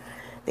read it,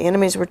 the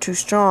enemies were too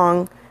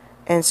strong,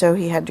 and so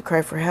he had to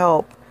cry for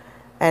help.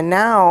 And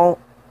now,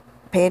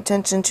 pay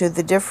attention to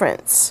the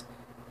difference.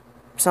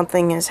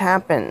 Something has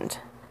happened.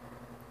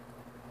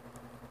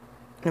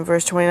 In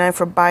verse 29,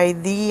 for by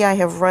thee I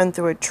have run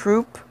through a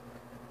troop,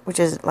 which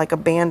is like a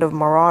band of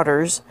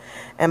marauders,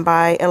 and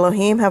by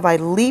Elohim have I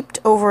leaped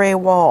over a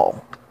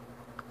wall.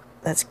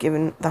 That's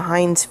given the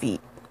hind's feet,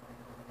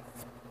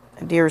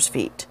 a deer's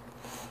feet.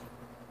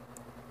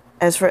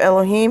 As for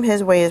Elohim,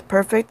 his way is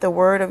perfect, the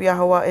word of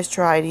Yahweh is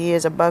tried. He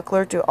is a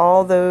buckler to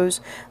all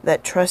those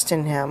that trust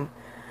in him.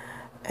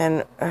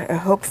 And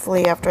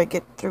hopefully after I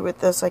get through with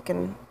this, I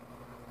can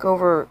go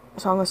over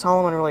Song of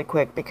Solomon really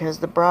quick, because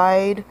the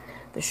bride,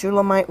 the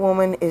Shulamite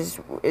woman, is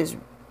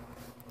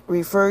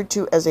referred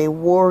to as a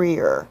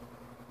warrior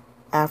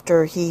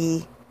after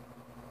he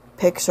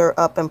picks her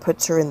up and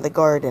puts her in the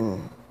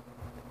garden.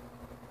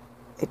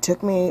 It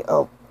took me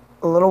a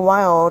little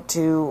while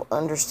to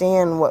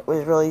understand what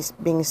was really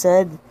being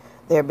said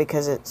there,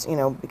 because it's,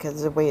 because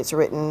of the way it's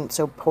written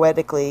so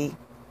poetically.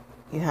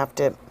 You have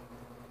to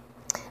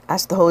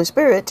ask the Holy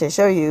Spirit to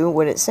show you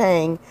what it's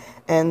saying.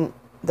 And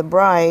the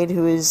bride,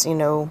 who is,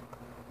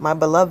 my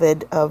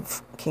beloved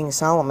of King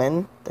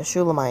Solomon, the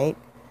Shulamite,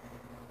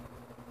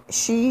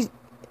 she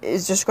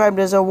is described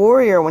as a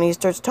warrior when he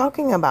starts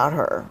talking about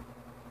her.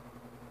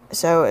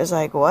 So it's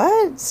like,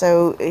 what?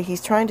 So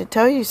he's trying to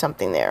tell you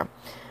something there.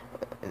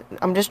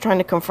 I'm just trying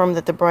to confirm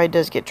that the bride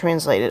does get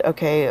translated.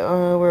 Okay,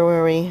 where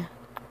were we?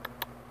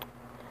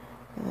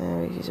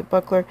 He's a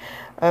buckler.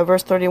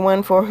 Verse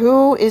 31, for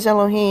who is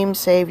Elohim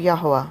save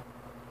Yahweh?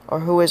 or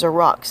who is a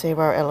rock save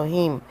our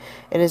Elohim?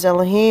 It is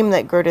Elohim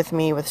that girdeth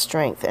me with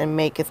strength, and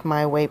maketh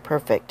my way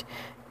perfect.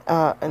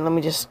 And let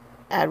me just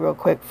add real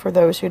quick, for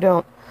those who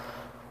don't,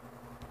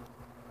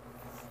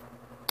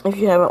 if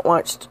you haven't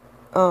watched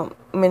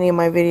many of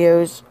my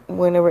videos,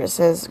 whenever it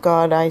says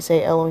God, I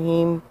say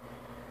Elohim,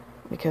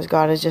 because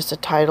God is just a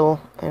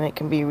title, and it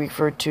can be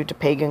referred to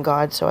pagan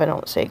gods, so I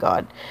don't say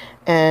God.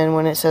 And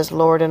when it says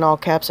Lord in all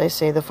caps, I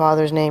say the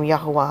Father's name,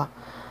 Yahshua,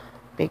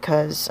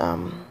 because,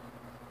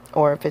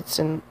 or if it's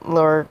in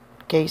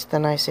lowercase,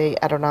 then I say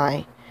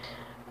Adonai.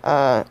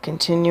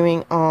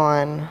 Continuing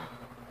on,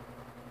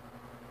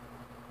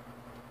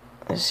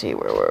 let's see,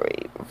 where were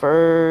we?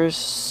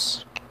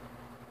 Verse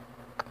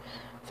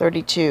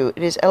 32.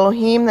 It is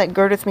Elohim that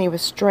girdeth me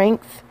with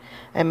strength,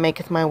 and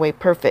maketh my way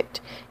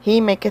perfect.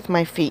 He maketh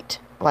my feet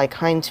like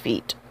hinds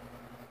feet,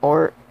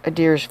 or a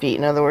deer's feet.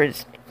 In other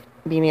words,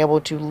 being able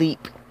to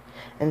leap,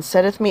 and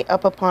setteth me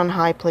up upon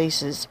high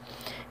places.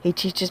 He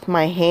teacheth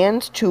my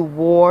hands to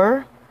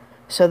war,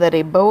 so that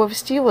a bow of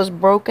steel is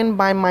broken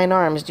by mine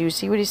arms. Do you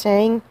see what he's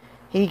saying?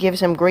 He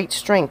gives him great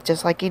strength,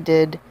 just like he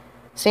did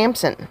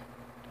Samson.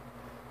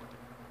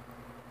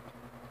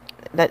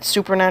 That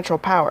supernatural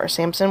power.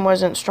 Samson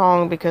wasn't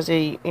strong because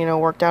he,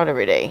 worked out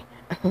every day.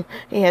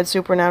 He had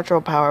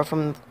supernatural power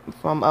from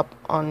up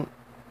on,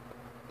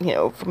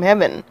 from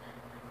heaven,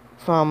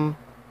 from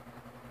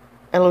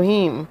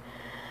Elohim.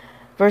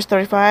 Verse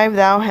 35,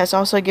 thou hast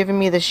also given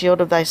me the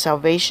shield of thy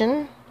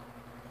salvation.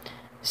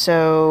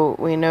 So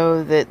we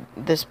know that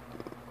this,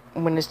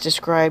 when it's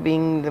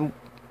describing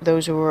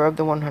those who are of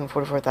the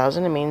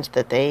 144,000, it means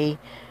that they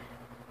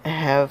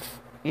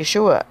have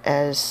Yahshua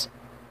as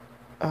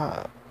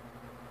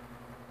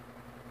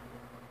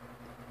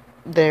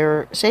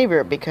their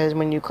Savior. Because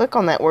when you click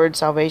on that word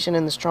salvation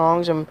in the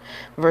Strongs in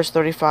verse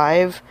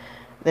 35,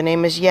 the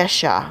name is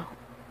Yeshua,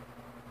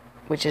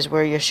 which is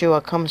where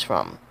Yahshua comes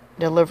from.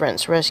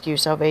 Deliverance, rescue,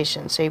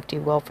 salvation, safety,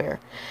 welfare.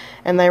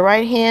 And thy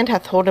right hand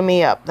hath holden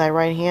me up. Thy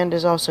right hand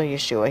is also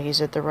Yahshua. He's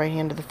at the right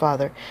hand of the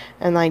Father.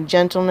 And thy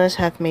gentleness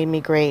hath made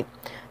me great.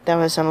 Thou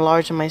hast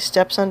enlarged my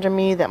steps under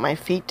me, that my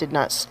feet did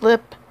not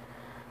slip.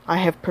 I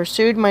have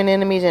pursued mine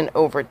enemies and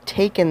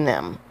overtaken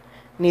them.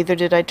 Neither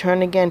did I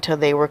turn again till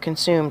they were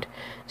consumed.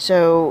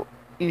 So,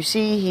 you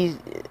see,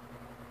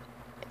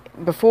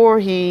 before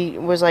he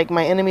was like,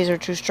 my enemies are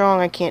too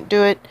strong, I can't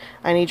do it,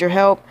 I need your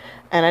help.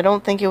 And I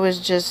don't think it was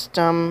just,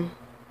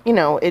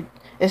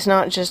 it's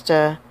not just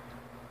in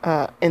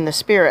the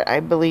spirit.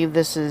 I believe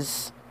this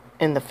is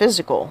in the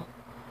physical.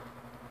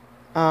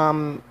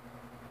 Because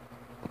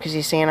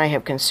he's saying, I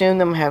have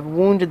consumed them, have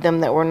wounded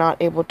them that were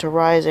not able to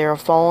rise, they are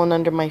fallen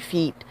under my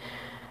feet.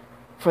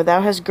 For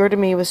thou hast girded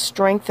me with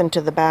strength unto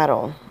the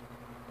battle.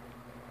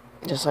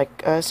 Just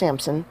like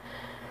Samson.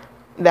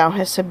 Thou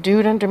hast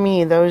subdued unto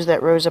me those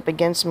that rose up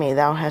against me.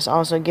 Thou hast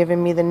also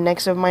given me the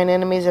necks of mine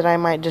enemies, that I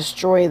might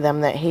destroy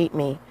them that hate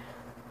me.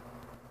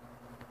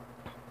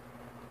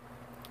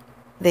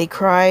 They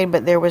cried,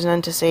 but there was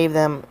none to save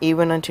them,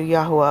 even unto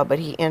Yahshua, but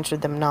he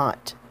answered them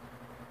not.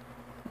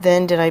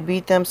 Then did I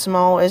beat them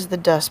small as the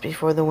dust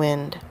before the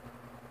wind.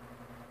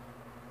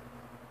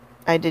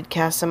 I did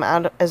cast them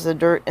out as the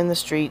dirt in the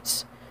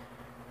streets.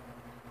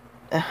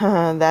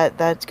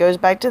 That goes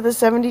back to the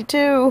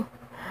 72.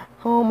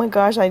 Oh my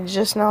gosh, I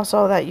just now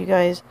saw that, you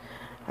guys.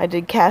 I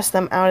did cast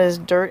them out as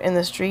dirt in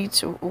the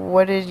streets.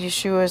 What did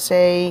Yahshua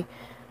say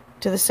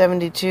to the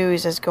 72? He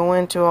says, go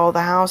into all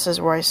the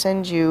houses where I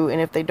send you, and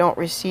if they don't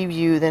receive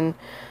you, then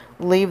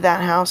leave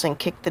that house and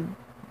kick the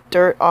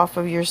dirt off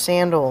of your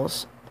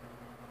sandals,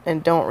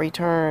 and don't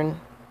return.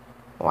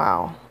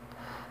 Wow.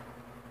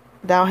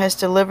 Thou hast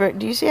delivered.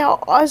 Do you see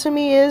how awesome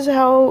he is?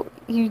 How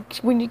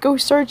when you go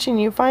searching,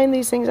 you find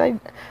these things. I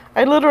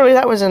literally,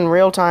 that was in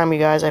real time, you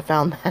guys. I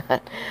found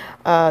that.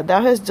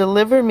 Thou hast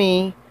delivered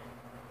me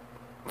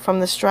from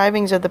the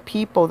strivings of the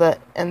people,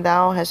 and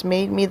thou hast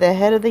made me the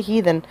head of the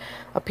heathen.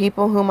 A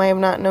people whom I have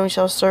not known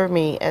shall serve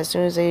me. As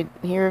soon as they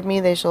hear of me,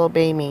 they shall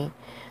obey me.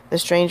 The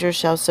strangers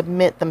shall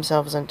submit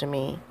themselves unto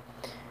me.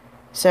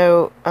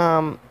 So,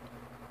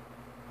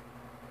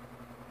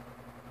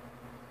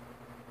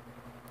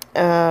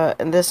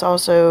 and this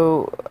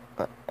also,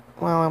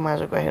 well, I might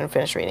as well go ahead and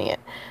finish reading it.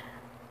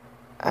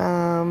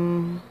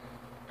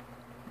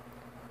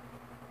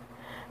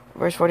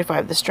 Verse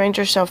 45, the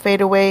strangers shall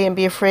fade away and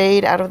be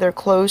afraid out of their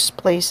close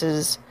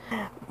places.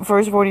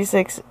 Verse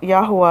 46,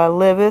 Yahshua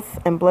liveth,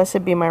 and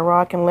blessed be my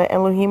rock, and let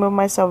Elohim of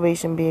my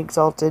salvation be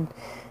exalted.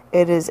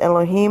 It is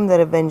Elohim that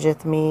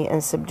avengeth me,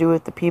 and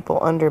subdueth the people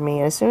under me.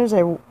 And as soon as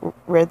I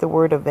read the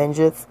word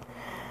avengeth,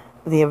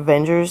 the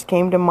Avengers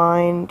came to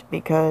mind,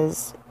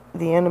 because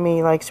the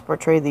enemy likes to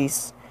portray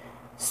these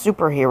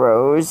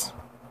superheroes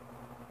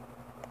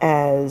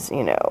as,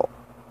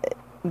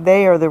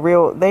 they are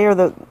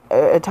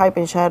a type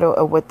and shadow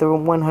of what the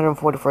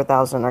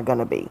 144,000 are going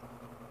to be,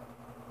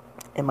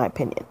 in my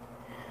opinion.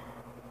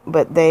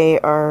 But they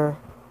are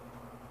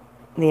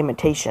the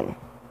imitation.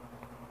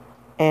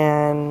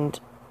 And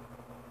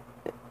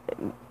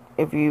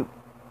if you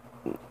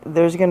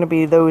there's going to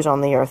be those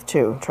on the earth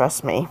too,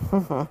 trust me.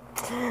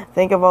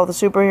 Think of all the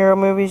superhero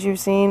movies you've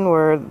seen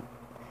where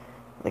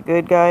the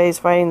good guy is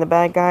fighting the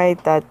bad guy.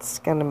 That's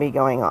going to be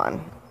going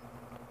on.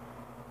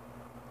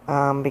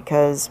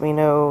 Because we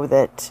know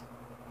that,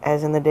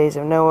 as in the days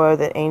of Noah,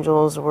 that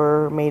angels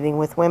were mating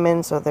with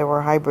women, so there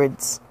were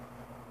hybrids.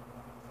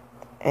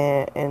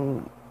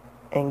 And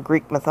in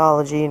Greek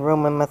mythology and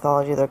Roman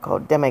mythology, they're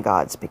called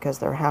demigods because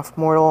they're half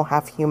mortal,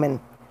 half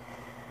human,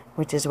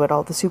 which is what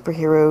all the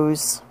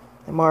superheroes,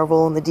 the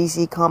Marvel and the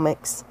DC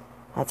comics,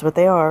 that's what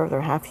they are.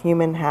 They're half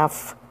human,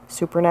 half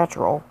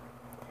supernatural.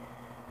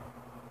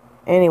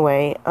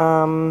 Anyway,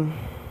 verse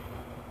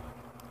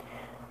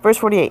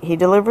 48, He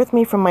delivereth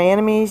me from my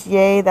enemies,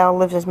 yea, thou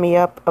liftest me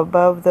up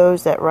above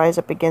those that rise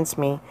up against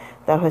me.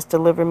 Thou hast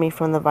delivered me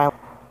from the violent.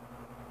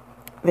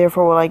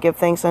 Therefore will I give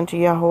thanks unto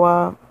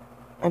Yahweh,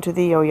 unto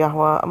thee, O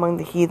Yahweh, among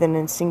the heathen,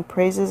 and sing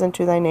praises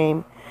unto thy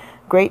name.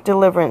 Great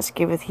deliverance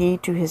giveth he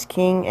to his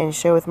king, and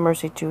showeth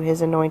mercy to his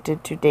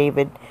anointed, to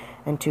David,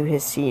 and to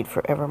his seed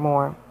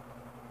forevermore.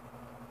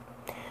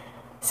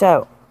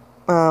 So,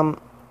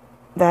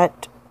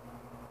 that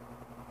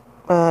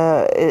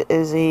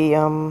is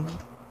a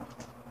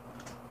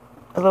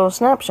little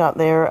snapshot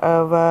there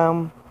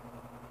of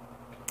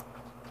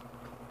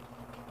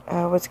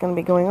what's going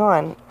to be going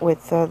on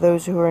with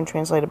those who are in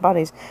translated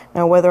bodies.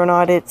 Now, whether or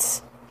not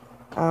it's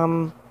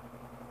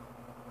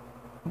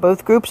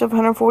both groups of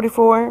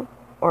 144,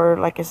 or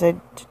like I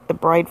said, the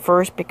bride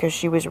first because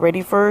she was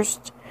ready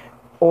first,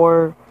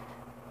 or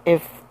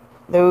if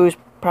those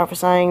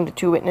prophesying, the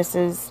two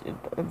witnesses,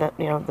 that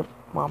the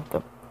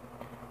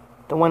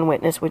one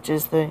witness, which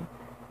is the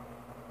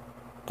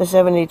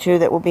 72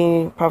 that will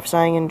be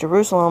prophesying in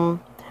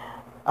Jerusalem,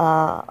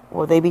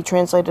 will they be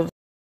translated?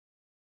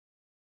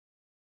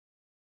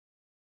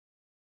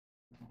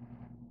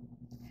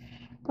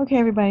 Okay,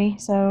 everybody,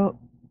 so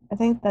I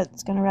think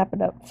that's going to wrap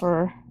it up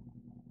for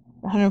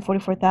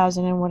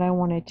 144,000 and what I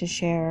wanted to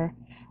share.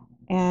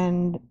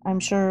 And I'm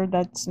sure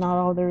that's not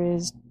all there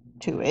is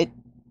to it.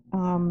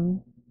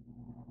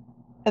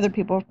 Other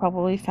people have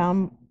probably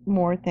found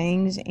more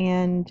things,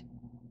 and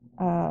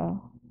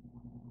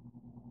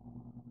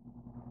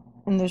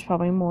there's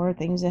probably more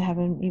things that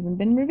haven't even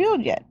been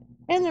revealed yet.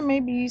 And there may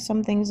be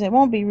some things that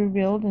won't be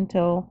revealed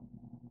until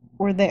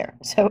we're there.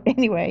 So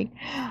anyway,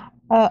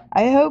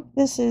 I hope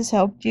this has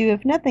helped you.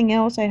 If nothing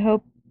else, I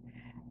hope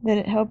that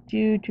it helped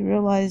you to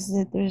realize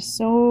that there's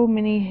so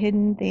many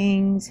hidden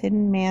things,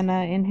 hidden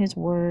manna in His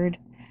Word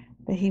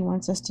that He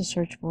wants us to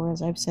search for,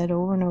 as I've said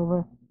over and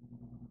over.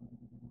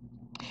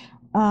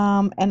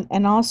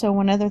 And also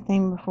one other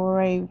thing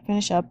before I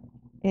finish up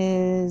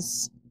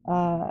is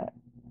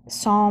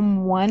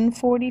Psalm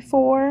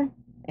 144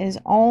 is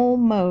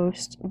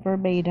almost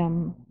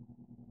verbatim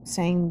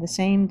saying the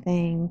same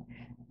thing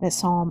that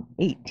Psalm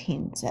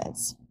 18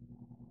 says.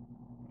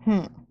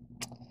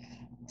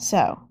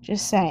 So,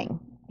 just saying,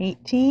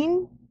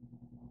 2018,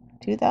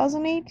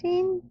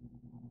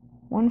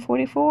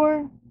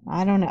 144,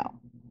 I don't know.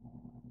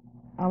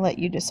 I'll let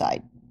you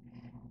decide.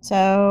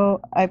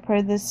 So, I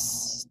pray this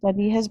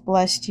study has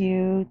blessed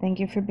you. Thank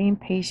you for being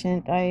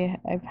patient.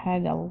 I've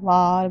had a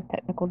lot of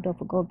technical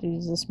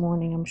difficulties this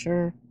morning. I'm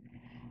sure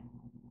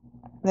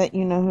that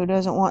you know who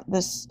doesn't want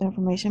this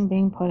information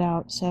being put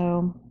out.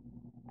 So,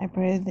 I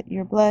pray that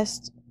you're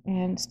blessed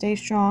and stay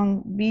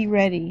strong. Be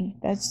ready.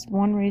 That's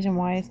one reason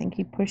why I think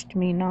He pushed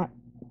me not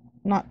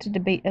to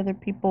debate other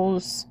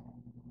people's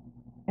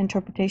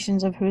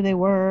interpretations of who they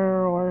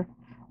were or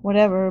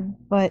whatever,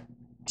 but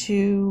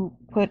to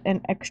put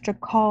an extra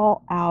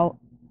call out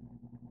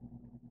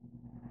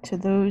to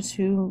those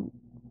who,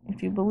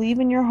 if you believe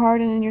in your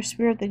heart and in your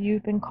spirit that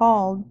you've been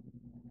called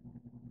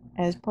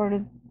as part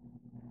of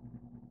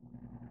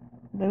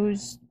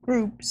those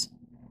groups,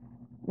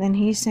 then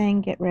He's saying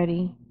get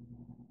ready,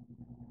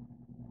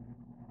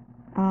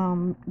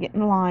 get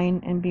in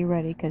line and be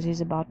ready, because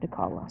He's about to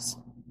call us.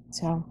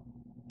 So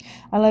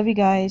I love you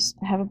guys.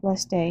 Have a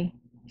blessed day.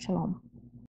 Shalom.